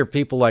want to hear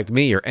people like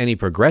me or any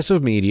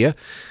progressive media,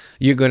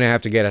 you're going to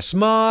have to get a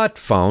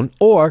smartphone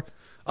or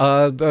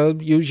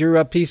use your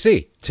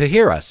PC to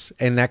hear us,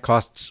 and that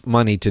costs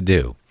money to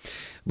do.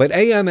 But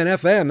AM and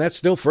FM, that's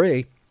still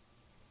free,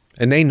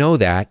 and they know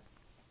that.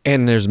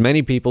 And there's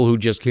many people who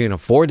just can't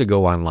afford to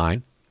go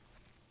online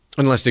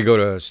unless they go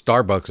to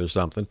Starbucks or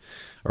something,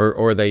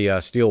 or they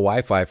steal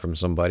Wi-Fi from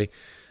somebody,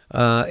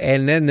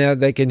 and then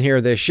they can hear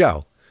this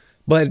show.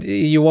 But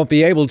you won't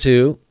be able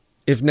to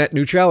if net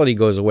neutrality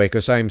goes away,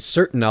 because I'm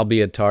certain I'll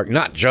be a target.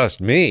 Not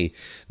just me.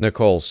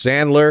 Nicole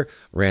Sandler,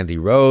 Randy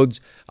Rhodes,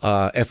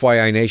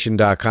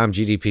 FYINation.com,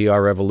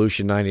 GDPR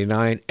Revolution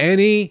 99,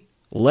 any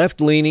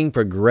left-leaning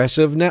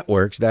progressive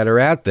networks that are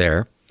out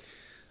there,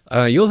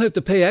 you'll have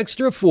to pay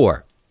extra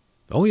for.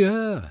 Oh,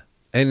 yeah.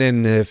 And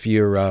then if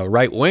you're a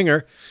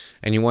right-winger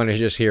and you want to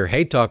just hear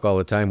hate talk all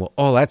the time, well,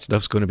 all that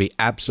stuff's going to be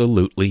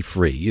absolutely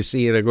free. You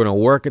see, they're going to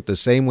work it the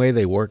same way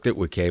they worked it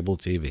with cable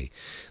TV.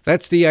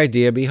 That's the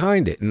idea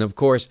behind it. And, of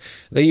course,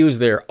 they use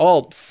their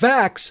alt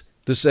facts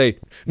to say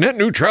net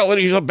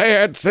neutrality is a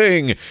bad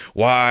thing.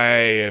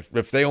 Why,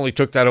 if they only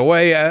took that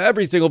away,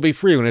 everything will be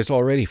free when it's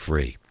already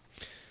free.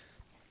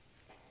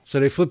 So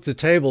they flip the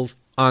tables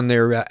on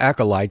their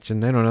acolytes,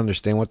 and they don't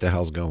understand what the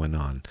hell's going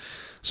on.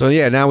 So,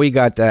 yeah, now we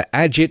got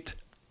Ajit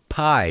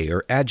Pai,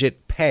 or Ajit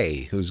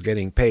Pay, who's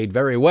getting paid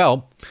very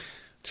well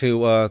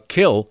to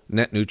kill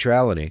net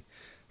neutrality.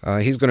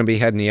 He's going to be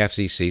heading the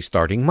FCC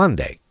starting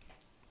Monday,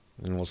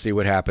 and we'll see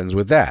what happens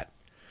with that.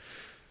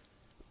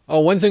 Oh,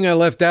 one thing I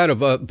left out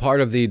of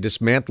part of the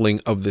dismantling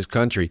of this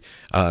country,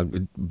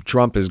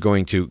 Trump is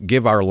going to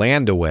give our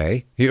land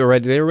away.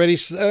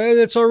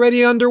 It's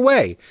already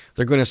underway.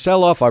 They're going to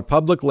sell off our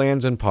public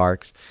lands and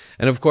parks.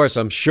 And of course,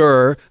 I'm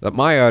sure that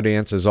my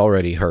audience has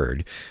already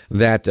heard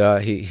that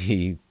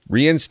he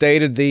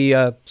reinstated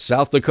the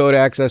South Dakota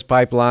Access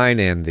Pipeline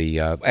and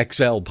the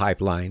XL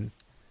Pipeline.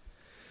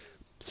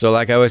 So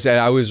like I said,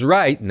 I was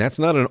right, and that's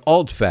not an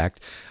alt fact.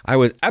 I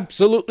was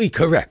absolutely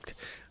correct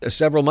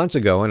several months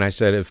ago, and I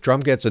said if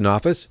Trump gets in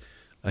office,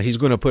 he's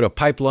going to put a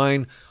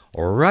pipeline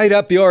right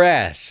up your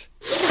ass.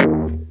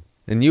 And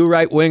And you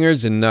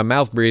right-wingers and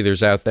mouth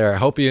breathers out there, I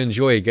hope you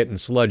enjoy getting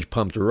sludge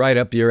pumped right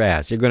up your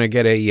ass. You're going to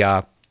get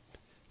a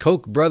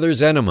Koch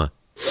brothers enema.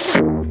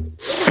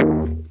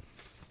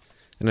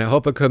 And I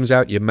hope it comes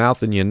out your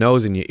mouth and your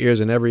nose and your ears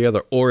and every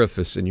other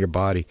orifice in your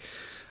body.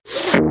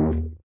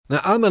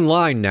 Now, I'm in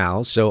line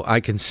now, so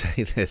I can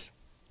say this.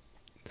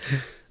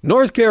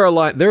 North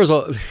Carolina,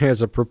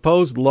 there's a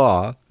proposed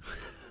law.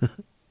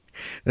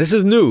 This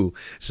is new,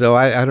 so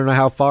I don't know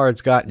how far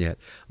it's gotten yet.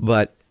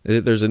 But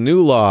there's a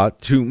new law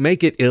to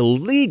make it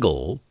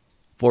illegal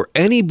for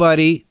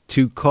anybody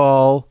to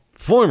call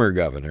former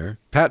Governor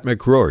Pat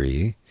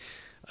McCrory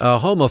a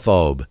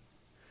homophobe.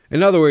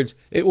 In other words,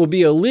 it will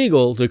be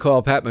illegal to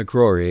call Pat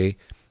McCrory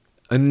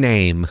a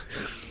name.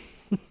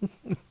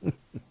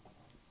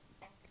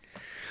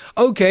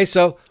 Okay,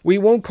 so we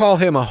won't call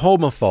him a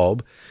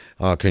homophobe.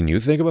 Can you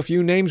think of a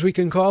few names we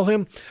can call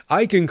him?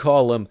 I can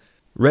call him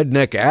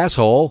redneck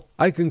asshole.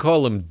 I can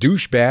call him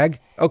douchebag.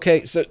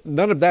 Okay, so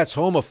none of that's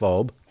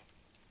homophobe.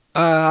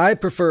 I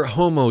prefer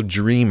homo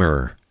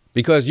dreamer,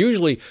 because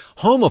usually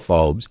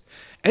homophobes,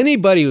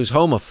 anybody who's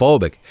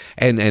homophobic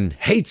and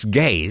hates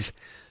gays,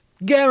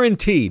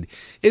 guaranteed,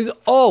 is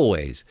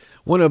always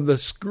one of the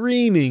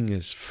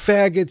screamingest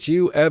faggots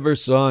you ever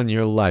saw in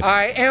your life.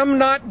 I am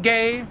not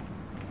gay.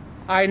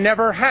 I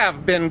never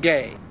have been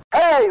gay.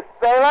 Hey,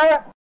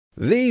 sailor!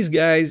 These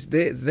guys,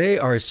 they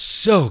are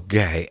so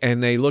gay,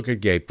 and they look at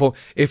gay.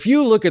 If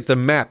you look at the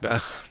map,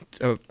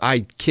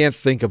 I can't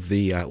think of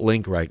the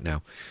link right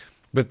now,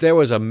 but there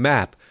was a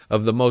map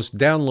of the most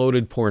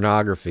downloaded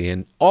pornography,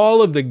 and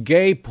all of the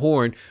gay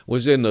porn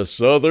was in the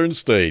southern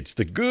states,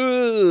 the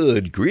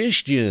good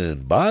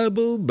Christian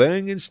Bible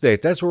banging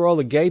states. That's where all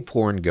the gay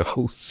porn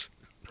goes.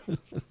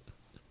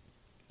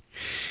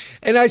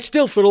 And I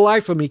still, for the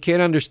life of me,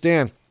 can't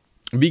understand,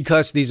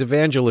 because these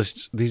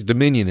evangelists, these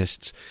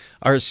dominionists,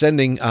 are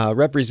sending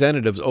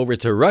representatives over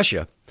to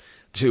Russia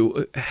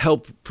to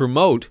help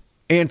promote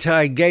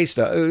anti-gay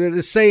stuff.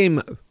 The same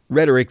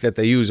rhetoric that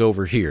they use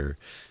over here,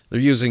 they're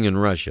using in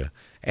Russia.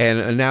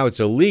 And now it's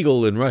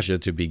illegal in Russia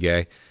to be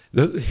gay.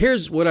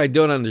 Here's what I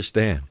don't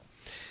understand.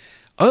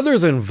 Other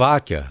than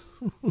vodka,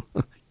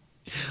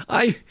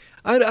 I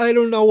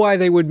don't know why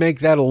they would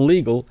make that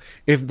illegal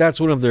if that's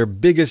one of their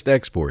biggest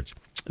exports.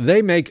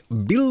 They make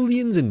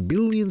billions and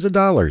billions of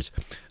dollars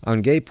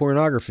on gay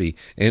pornography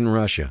in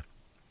Russia.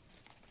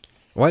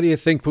 Why do you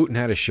think Putin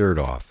had his shirt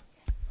off?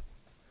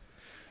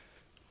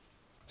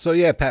 So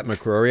yeah, Pat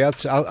McCrory,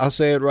 I'll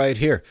say it right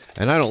here.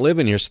 And I don't live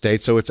in your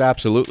state, so it's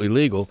absolutely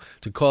legal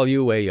to call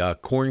you a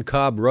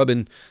corncob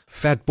rubbing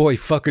fat boy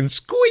fucking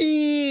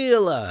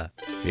squealer.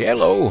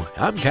 Hello,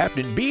 I'm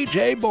Captain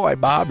B.J. Boy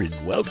Bob, and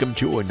welcome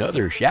to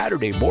another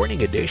Saturday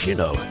morning edition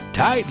of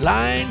Tight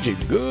Lines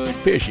and Good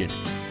Fishing.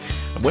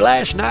 Well,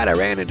 last night I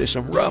ran into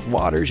some rough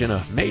waters in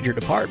a major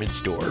department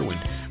store when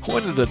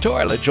one of the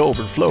toilets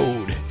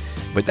overflowed.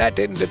 But that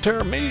didn't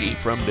deter me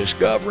from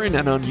discovering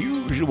an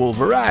unusual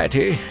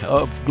variety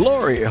of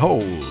glory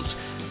holes.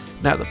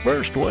 Now, the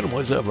first one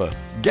was of a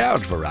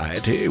gouge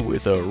variety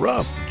with a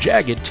rough,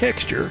 jagged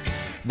texture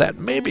that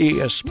maybe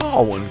a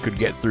small one could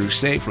get through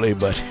safely,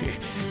 but,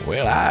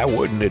 well, I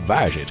wouldn't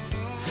advise it.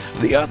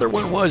 The other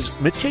one was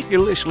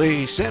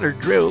meticulously center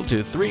drilled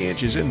to 3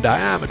 inches in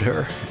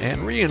diameter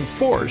and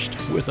reinforced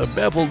with a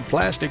beveled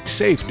plastic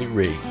safety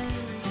ring.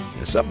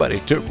 Somebody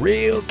took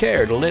real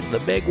care to let the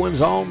big ones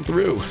on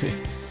through.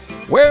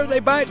 Where are they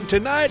biting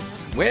tonight?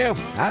 Well,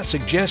 I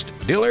suggest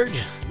Dillard's,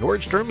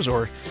 Nordstrom's,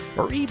 or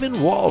even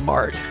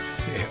Walmart.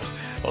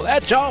 Well,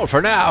 that's all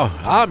for now.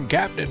 I'm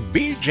Captain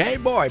B.J.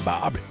 Boy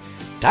Bob.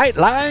 Tight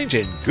lines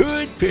and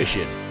good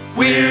fishing.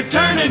 We're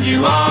turning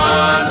you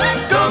on.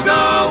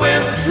 Go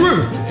with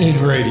Truth in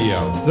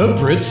Radio. The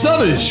Brit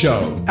Summers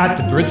Show at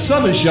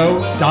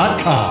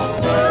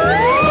thebritSummersShow.com.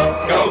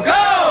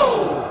 Go!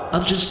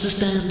 I'm just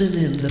a-standing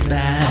in the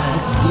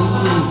back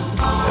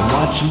booth and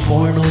watching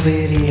porno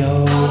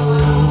video,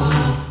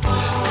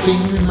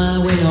 feeling my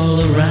way all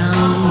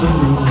around the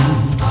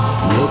room,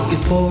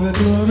 looking for a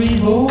glory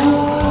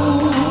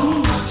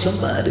hole.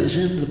 Somebody's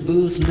in the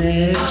booth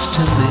next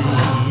to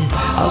me.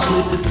 I'll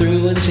slip it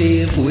through and see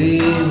if we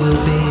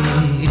will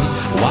be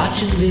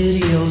watching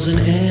videos in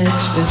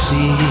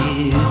ecstasy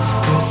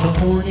with a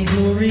horny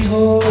glory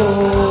hole.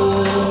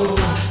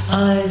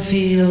 I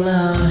feel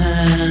a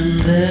hand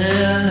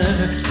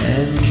there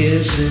and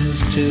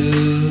kisses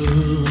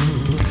too.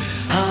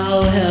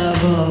 I'll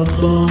have a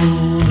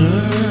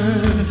boner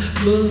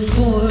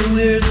before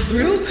we're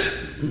through.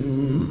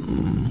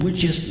 We're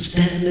just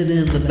standing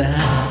in the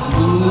back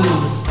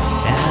booth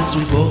as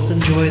we both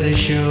enjoy the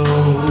show,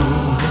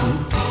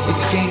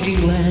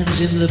 exchanging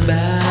glances in the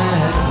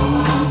back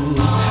booth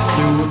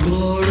through a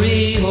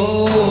glory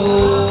hole.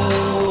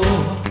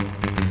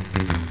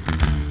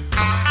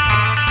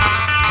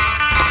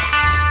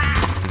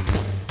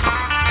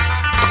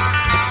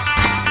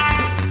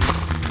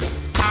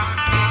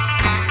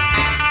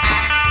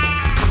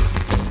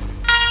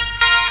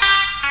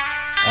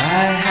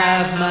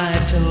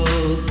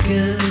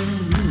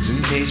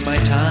 My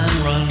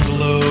time runs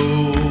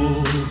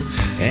low,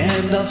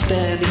 and and I'll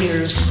stand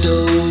here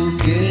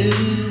stoking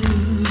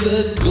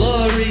the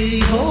glory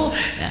hole.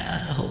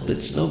 I hope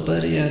it's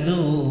nobody I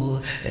know.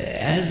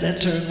 As I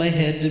turn my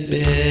head to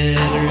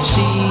better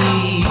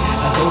see,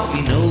 I hope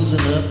he knows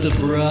enough to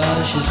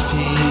brush his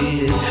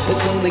teeth. But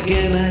then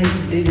again, I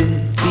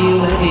didn't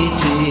feel any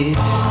teeth,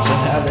 so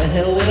how the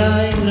hell would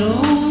I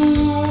know?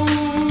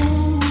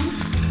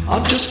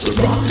 I'm just a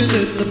rockin'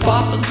 and a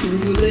poppin'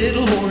 through a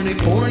little horny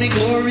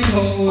glory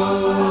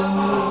hole.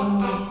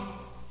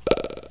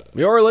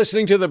 You're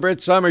listening to the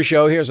Brit Summer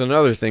Show. Here's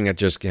another thing that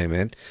just came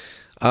in.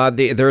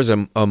 There's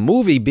a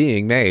movie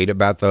being made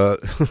about the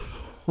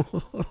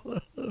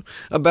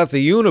about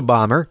the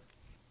Unabomber,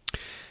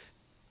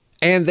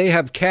 and they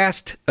have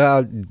cast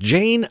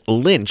Jane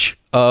Lynch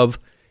of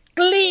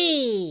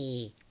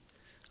Glee.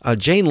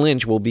 Jane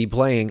Lynch will be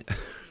playing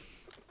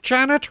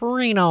Janet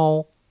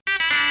Reno.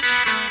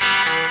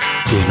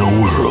 In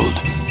a world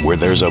where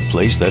there's a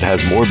place that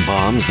has more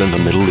bombs than the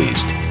Middle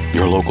East,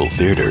 your local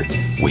theater,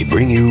 we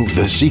bring you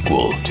the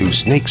sequel to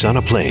Snakes on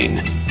a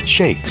Plane,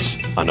 Shakes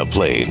on a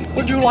Plane.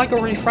 Would you like a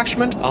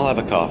refreshment? I'll have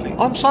a coffee.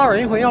 I'm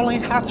sorry, we only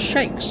have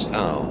shakes.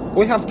 Oh.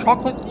 We have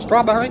chocolate,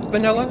 strawberry,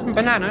 vanilla, and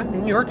banana,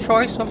 and your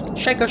choice of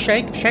Shake-a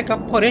Shake,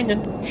 Shake-up Pudding,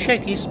 and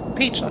Shakey's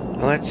Pizza.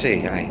 Well, let's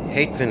see. I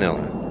hate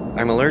vanilla.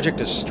 I'm allergic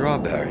to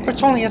strawberry.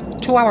 It's only a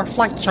 2-hour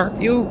flight, sir.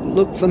 You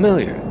look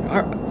familiar.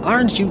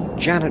 Aren't you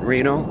Janet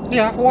Reno?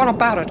 Yeah, what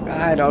about it?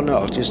 I don't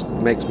know. It just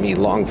makes me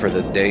long for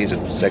the days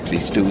of sexy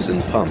stews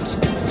and pumps.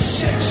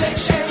 Shake, shake,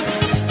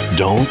 shake.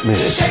 Don't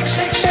miss Shake,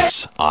 shake,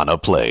 shake. On a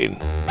Plane.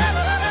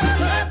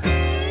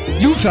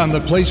 You found the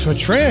place for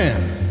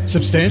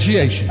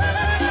transubstantiation.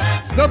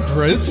 The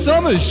Brit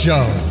Summer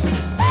Show.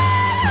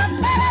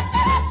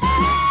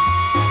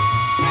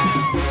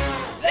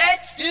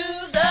 Let's do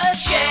the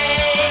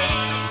shake.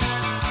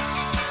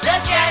 The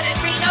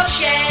Janet Reno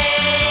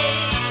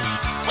shake.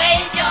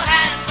 Wave your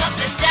hands up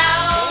and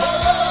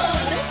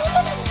down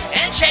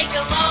and shake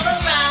them all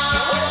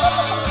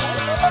around.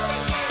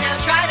 Now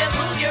try to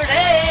move your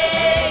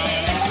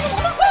legs.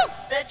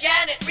 The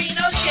Janet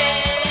Reno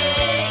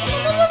shake.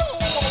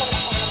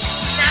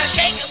 Now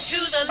shake them to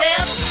the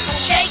left,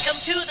 shake them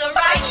to the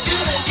right. Do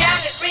the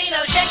Janet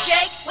Reno shake,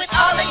 shake with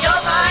all of your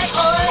might.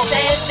 Oh,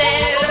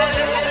 there.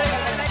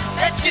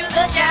 Let's do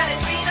the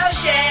Janet Reno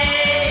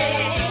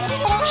shake.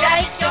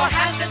 Shake your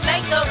hands and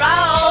make the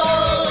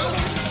round.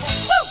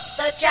 Woo!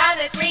 The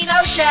Janet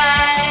Reno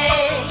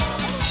shake.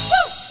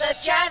 Woo! The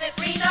Janet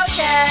Reno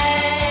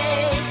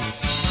shake.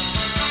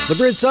 The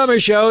Brit Summer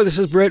Show. This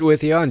is Brit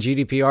with you on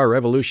GDPR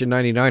Revolution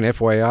 99,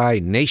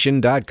 FYI,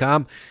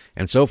 Nation.com,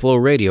 and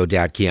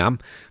SoFloRadio.com.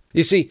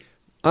 You see,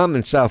 I'm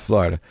in South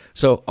Florida,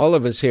 so all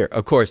of us here,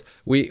 of course,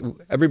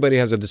 everybody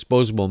has a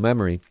disposable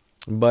memory,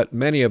 but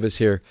many of us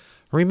here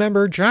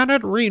remember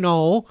Janet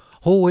Reno,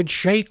 who would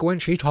shake when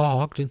she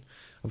talked. And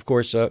of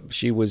course,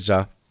 she was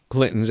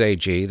Clinton's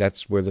AG.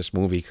 That's where this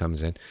movie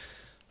comes in.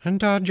 And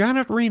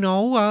Janet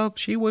Reno,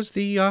 she was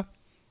the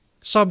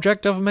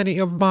subject of many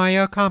of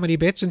my comedy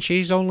bits, and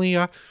she's only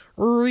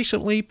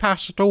recently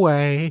passed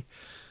away.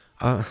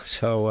 And it's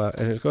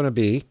going to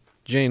be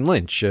Jane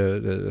Lynch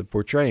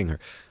portraying her.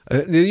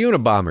 The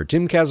Unabomber,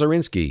 Tim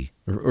Kazurinsky,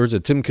 or is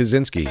it Tim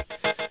Kaczynski?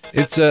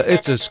 It's a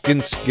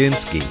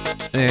Skinsky.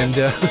 And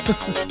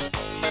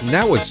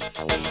that was,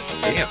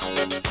 damn,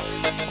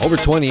 over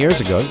 20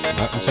 years ago.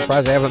 I'm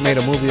surprised I haven't made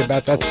a movie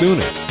about that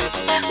sooner.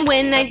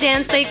 When I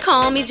dance, they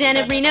call me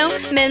Janet Reno.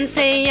 Men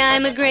say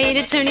I'm a great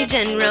attorney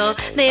general.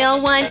 They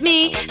all want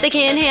me, they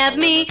can't have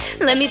me.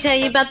 Let me tell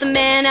you about the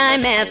man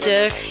I'm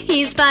after.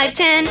 He's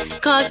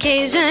 5'10",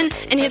 Caucasian,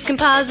 and his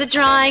composite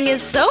drawing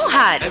is so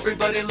hot.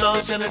 Everybody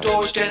loves and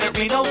adores Janet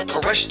Reno.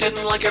 Koresh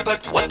didn't like her,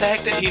 but what the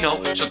heck did he know?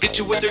 She'll get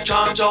you with her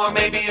charms or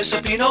maybe a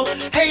subpoena.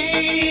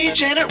 Hey,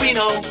 Janet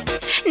Reno.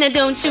 Now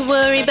don't you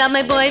worry about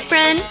my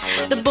boyfriend,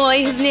 the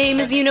boy whose name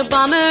is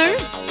Unabomber.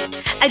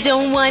 I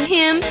don't want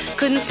him,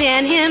 couldn't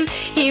stand him,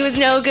 he was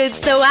no good,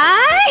 so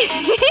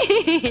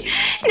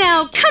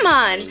Now, come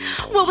on,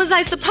 what was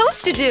I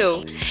supposed to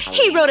do?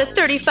 He wrote a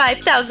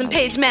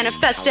 35,000-page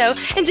manifesto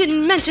and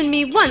didn't mention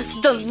me once,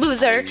 the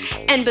loser.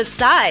 And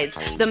besides,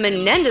 the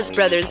Menendez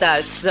brothers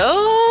are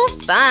so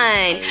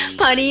fine.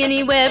 Party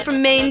anywhere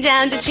from Maine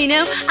down to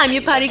Chino. I'm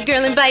your party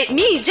girl, invite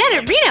me,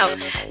 Janet Reno.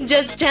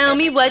 Just tell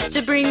me what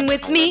to bring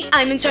with me.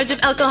 I'm in charge of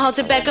alcohol,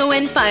 tobacco,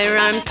 and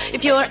firearms.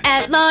 If you're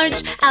at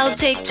large, I'll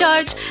take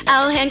charge.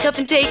 I'll handcuff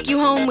and take you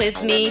home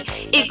with me.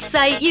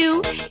 Excite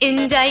you,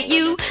 indict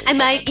you, I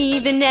might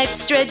even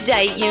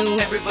extradite you.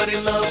 Everybody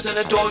loves and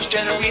adores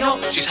Janet Reno.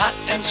 She's hot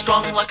and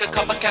strong like a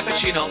cup of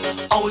cappuccino.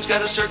 Always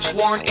got a search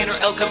warrant in her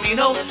El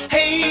Camino.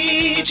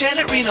 Hey,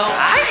 Janet Reno.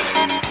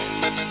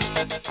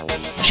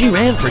 She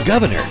ran for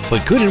governor,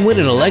 but couldn't win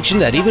an election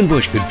that even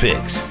Bush could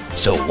fix.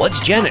 So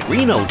what's Janet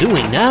Reno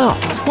doing now?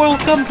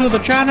 Welcome to the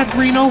Janet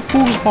Reno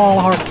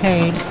Foosball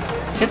Arcade.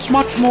 It's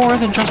much more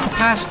than just a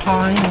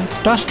pastime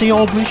with dusty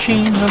old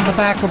machines in the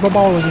back of a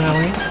bowling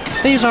alley.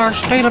 These are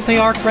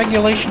state-of-the-art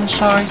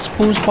regulation-size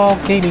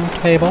foosball gaming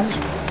tables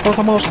for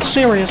the most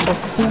serious of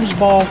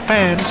foosball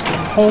fans to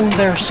hone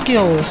their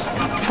skills.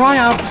 Try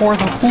out for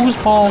the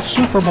Foosball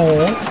Super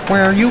Bowl,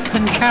 where you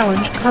can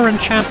challenge current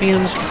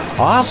champions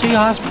Ozzy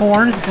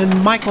Osbourne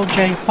and Michael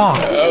J. Fox.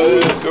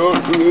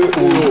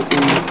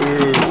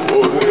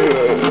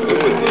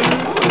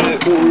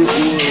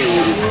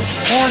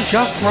 Or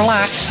just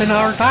relax in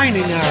our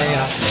dining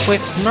area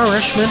with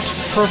nourishment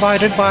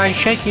provided by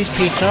Shakey's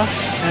Pizza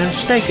and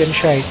Steak and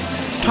Shake.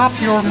 Top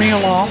your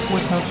meal off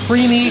with a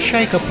creamy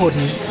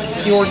Shake-a-Pudding.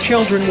 Your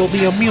children will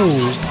be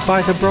amused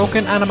by the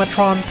broken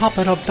animatron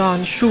puppet of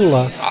Don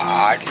Shula.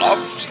 I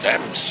love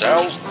stem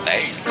cells.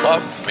 They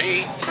love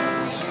me.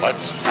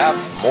 Let's have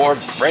more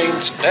brain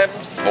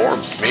stems for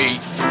me.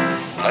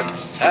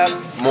 Let's have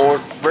more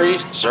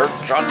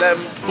research on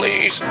them,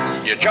 please.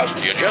 You just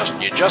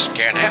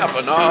can't have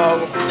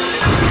enough.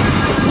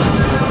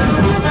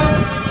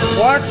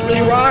 Watch me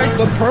ride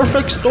the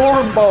perfect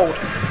storm boat,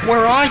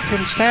 where I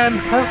can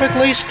stand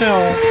perfectly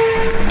still.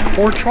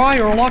 Or try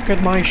your luck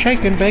at my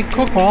shake and bake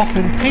cook-off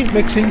and paint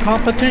mixing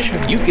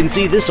competition. You can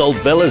see this old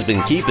fella's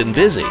been keeping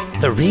busy.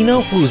 The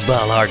Reno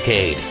Foosball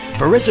Arcade.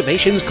 For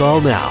reservations,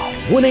 call now.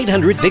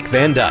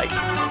 1-800-DICK-VAN-DYKE.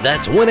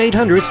 That's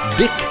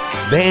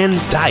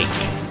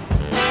 1-800-DICK-VAN-DYKE.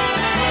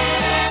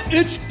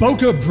 It's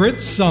Boca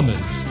Brit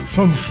Summers.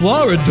 From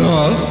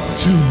Florida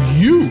to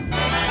you.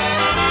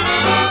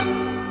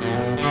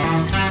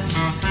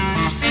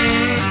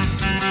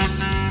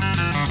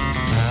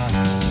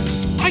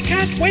 I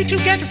can't wait to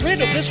get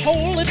rid of this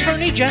whole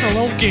Attorney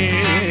General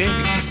gig.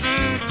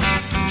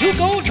 To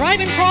go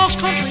driving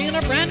cross-country in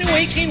a brand new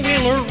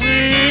 18-wheeler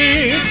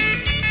rig.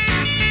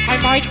 I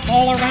might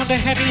haul around a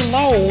heavy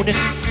load,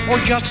 or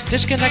just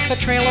disconnect the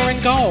trailer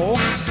and go.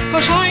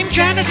 'Cause I'm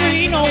Janet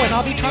Reno and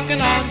I'll be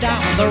trucking on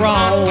down the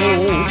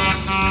road.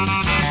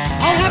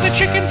 I'll have a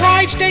chicken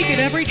fried steak at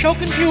every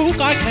choke and puke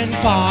I can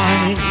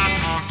find.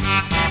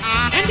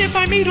 And if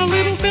I meet a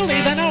little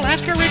filly, then I'll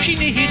ask her if she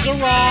needs a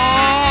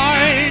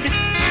ride.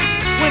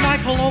 When I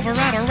pull over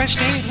at a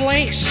resting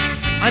place,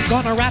 I'm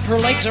gonna wrap her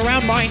legs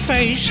around my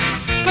face.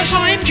 'Cause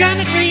I'm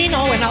Janet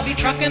Reno and I'll be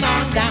trucking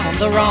on down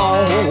the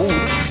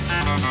road.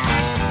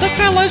 The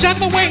fellas at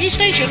the weigh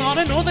station ought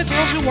to know the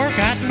girls who work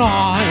at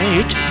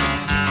night.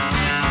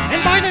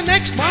 And by the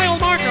next mile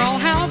marker, I'll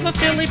have a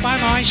filly by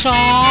my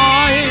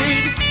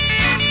side.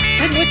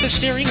 And with the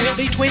steering wheel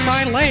between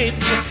my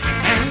legs,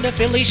 and the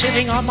filly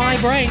sitting on my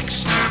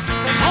brakes,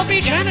 'cause I'll be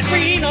Janet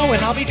Reno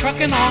and I'll be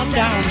trucking on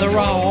down the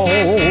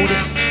road.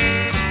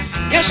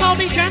 Yes, I'll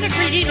be Janet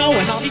Reno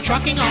and I'll be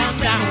trucking on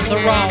down the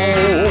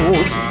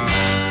road.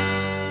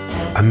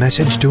 A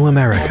message to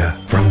America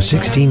from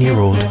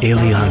 16-year-old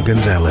Elian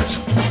Gonzalez.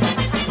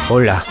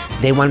 Hola,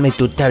 they want me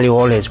to tell you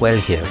all is well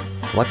here.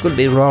 What could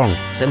be wrong?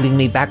 Sending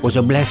me back was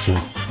a blessing.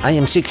 I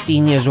am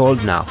 16 years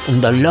old now,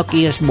 and the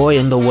luckiest boy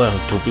in the world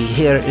to be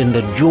here in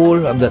the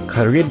jewel of the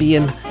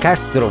Caribbean,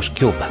 Castros,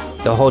 Cuba.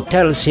 The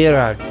hotels here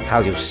are, how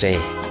you say,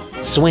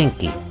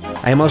 swanky.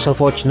 I am also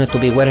fortunate to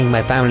be wearing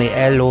my family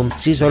heirloom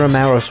Cesar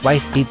Romero's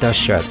wife Peter's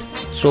shirt.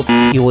 So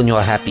you and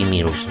your Happy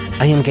Meals.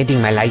 I am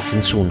getting my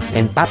license soon,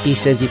 and Papi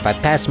says if I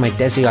pass my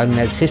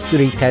Designated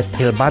history test,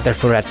 he'll bother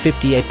for that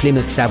 58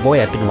 Plymouth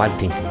Savoy I've been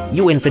wanting.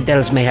 You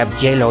infidels may have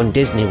J-Lo and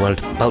Disney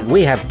World, but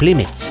we have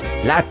Plymouths.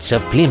 Lots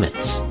of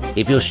Plymouths.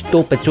 If you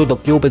stupid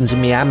pseudo-Cubans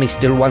in Miami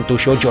still want to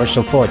show your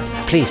support,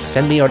 please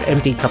send me your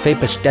empty Cafe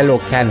Pastello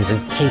cans in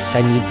case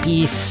I need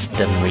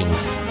piston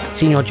rings.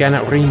 Senor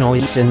Janet Reno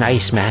is a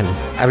nice man.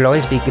 I will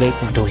always be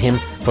grateful to him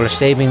for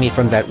saving me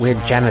from that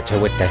weird janitor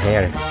with the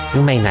hair.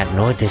 You may not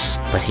know this,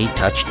 but he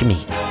touched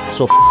me.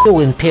 So you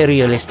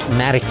imperialist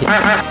American.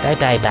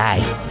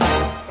 Bye-bye-bye.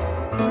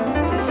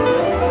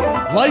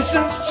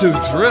 License to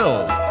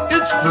thrill.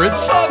 It's Brit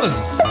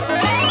Summers.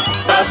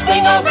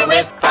 Bubbling over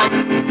with fun.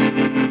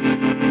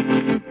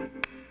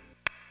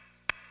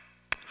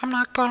 I'm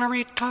not gonna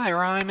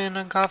retire. I'm in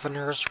a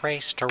governor's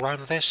race to run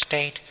this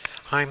state.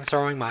 I'm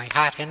throwing my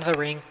hat in the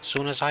ring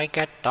soon as I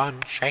get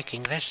done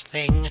shaking this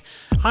thing.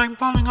 I'm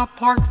falling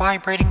apart,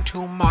 vibrating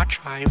too much.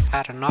 I've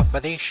had enough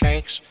of these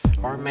shakes.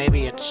 Or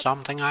maybe it's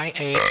something I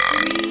ate.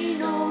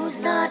 Reno's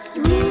not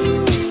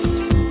through.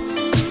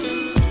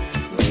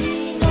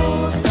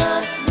 Reno's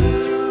not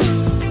through.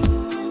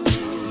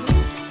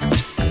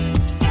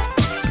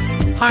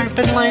 I've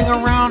been laying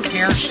around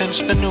here since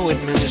the new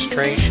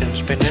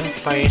administration's been in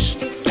place.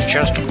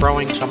 Just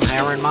growing some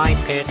hair in my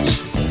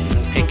pits.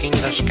 Picking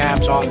the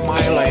scabs off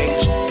my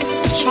legs.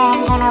 So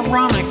I'm gonna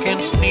run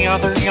against the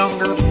other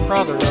younger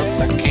brother of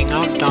the king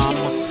of dumb.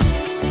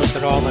 Look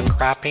at all the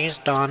crap he's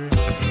done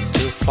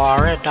to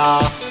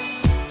Florida.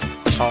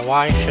 So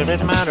why should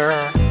it matter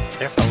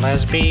if a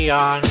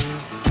lesbian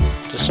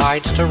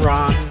decides to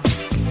run?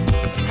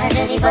 Has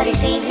anybody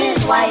seen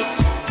his wife?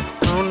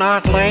 No,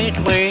 not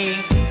lately.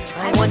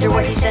 I wonder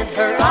where he sent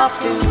her off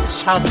to.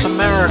 South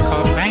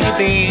America,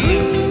 maybe.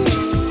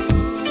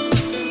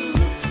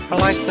 I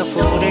like the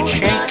food at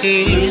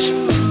Shakey's.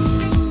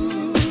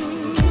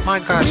 My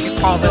God, you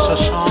call this a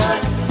song?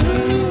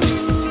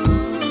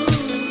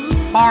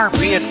 Far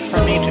be it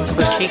from me to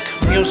critique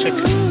music,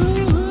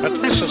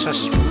 but this is a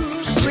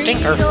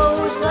stinker.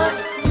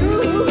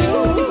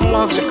 How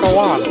long does it go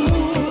on?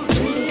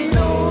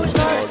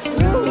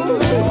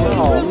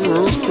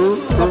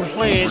 But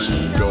please,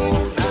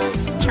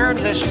 turn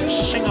this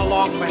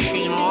sing-along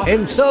machine off.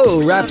 And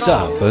so wraps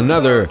up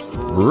another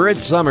Brit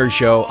Summer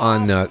Show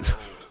on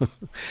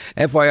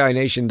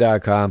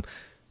FYINation.com,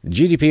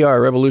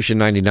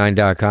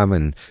 GDPRRevolution99.com,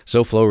 and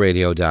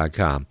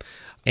SoFlowRadio.com.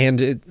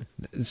 And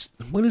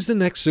when is the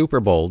next Super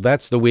Bowl?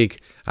 That's the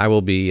week I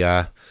will be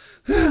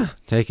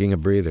taking a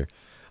breather.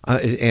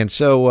 And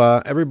so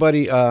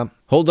everybody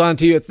hold on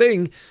to your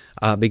thing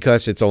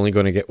because it's only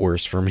going to get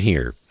worse from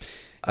here.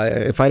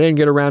 If I didn't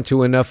get around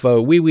to enough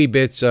wee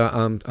bits,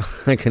 I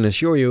can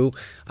assure you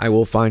I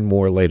will find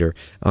more later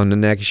on the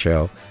next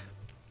show.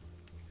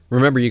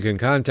 Remember, you can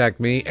contact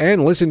me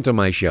and listen to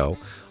my show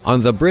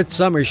on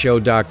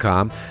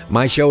thebritsummershow.com.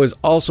 My show is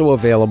also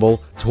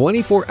available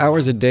 24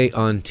 hours a day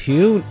on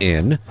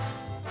TuneIn.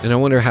 And I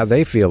wonder how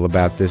they feel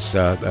about this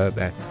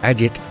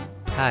adjective,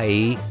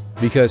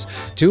 because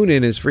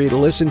TuneIn is free to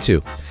listen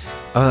to.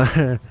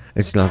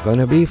 It's not going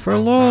to be for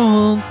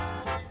long.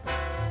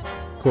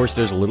 Of course,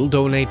 there's a little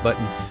donate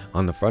button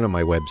on the front of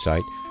my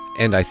website,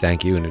 and I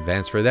thank you in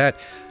advance for that.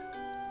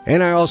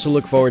 And I also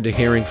look forward to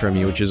hearing from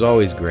you, which is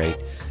always great.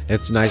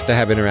 It's nice to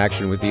have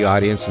interaction with the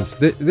audience, since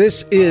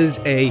this is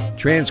a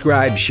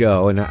transcribed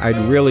show, and I'd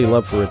really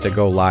love for it to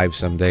go live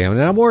someday. I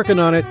mean, I'm working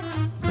on it.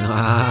 And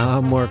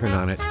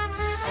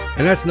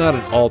that's not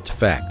an alt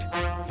fact.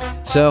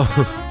 So,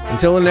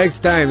 until the next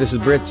time, this is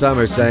Brit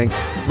Summers saying,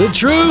 the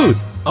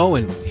truth! Oh,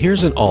 and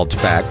here's an alt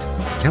fact.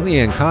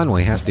 Kellyanne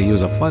Conway has to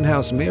use a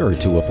funhouse mirror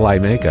to apply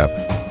makeup.